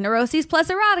 which is like neuroses plus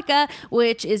erotica,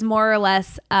 which is more or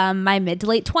less my mid to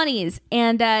late 20s,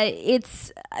 and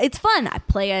it's fun. I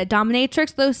play a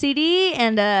dominatrix with OCD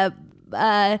and a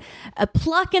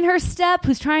pluck in her step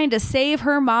who's trying to save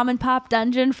her mom and pop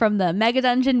dungeon from the mega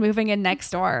dungeon moving in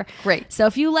next door. Great. So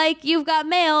if you like You've Got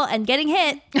Mail and getting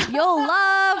hit, you'll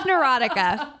love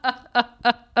Neurotica.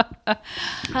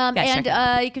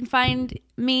 You can find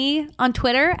me on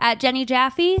Twitter at Jenny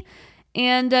Jaffe.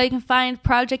 And you can find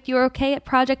Project UROK at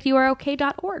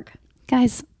projecturok.org.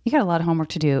 Guys, you got a lot of homework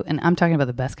to do, and I'm talking about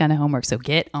the best kind of homework, so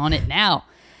get on it now.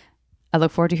 I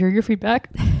look forward to hearing your feedback.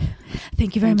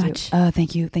 Thank you very much.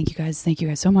 Thank you guys. Thank you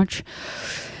guys so much.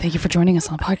 Thank you for joining us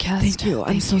on the podcast. Thank you.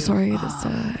 I'm so sorry. I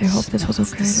hope this was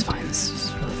okay. This is fine. This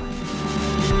is really fine.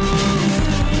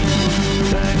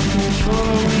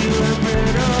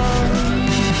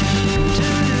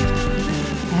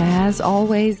 As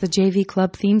always, the JV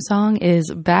Club theme song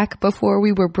is Back Before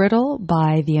We Were Brittle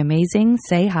by the amazing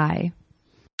Say Hi.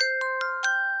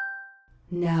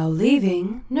 Now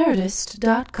leaving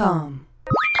Nerdist.com.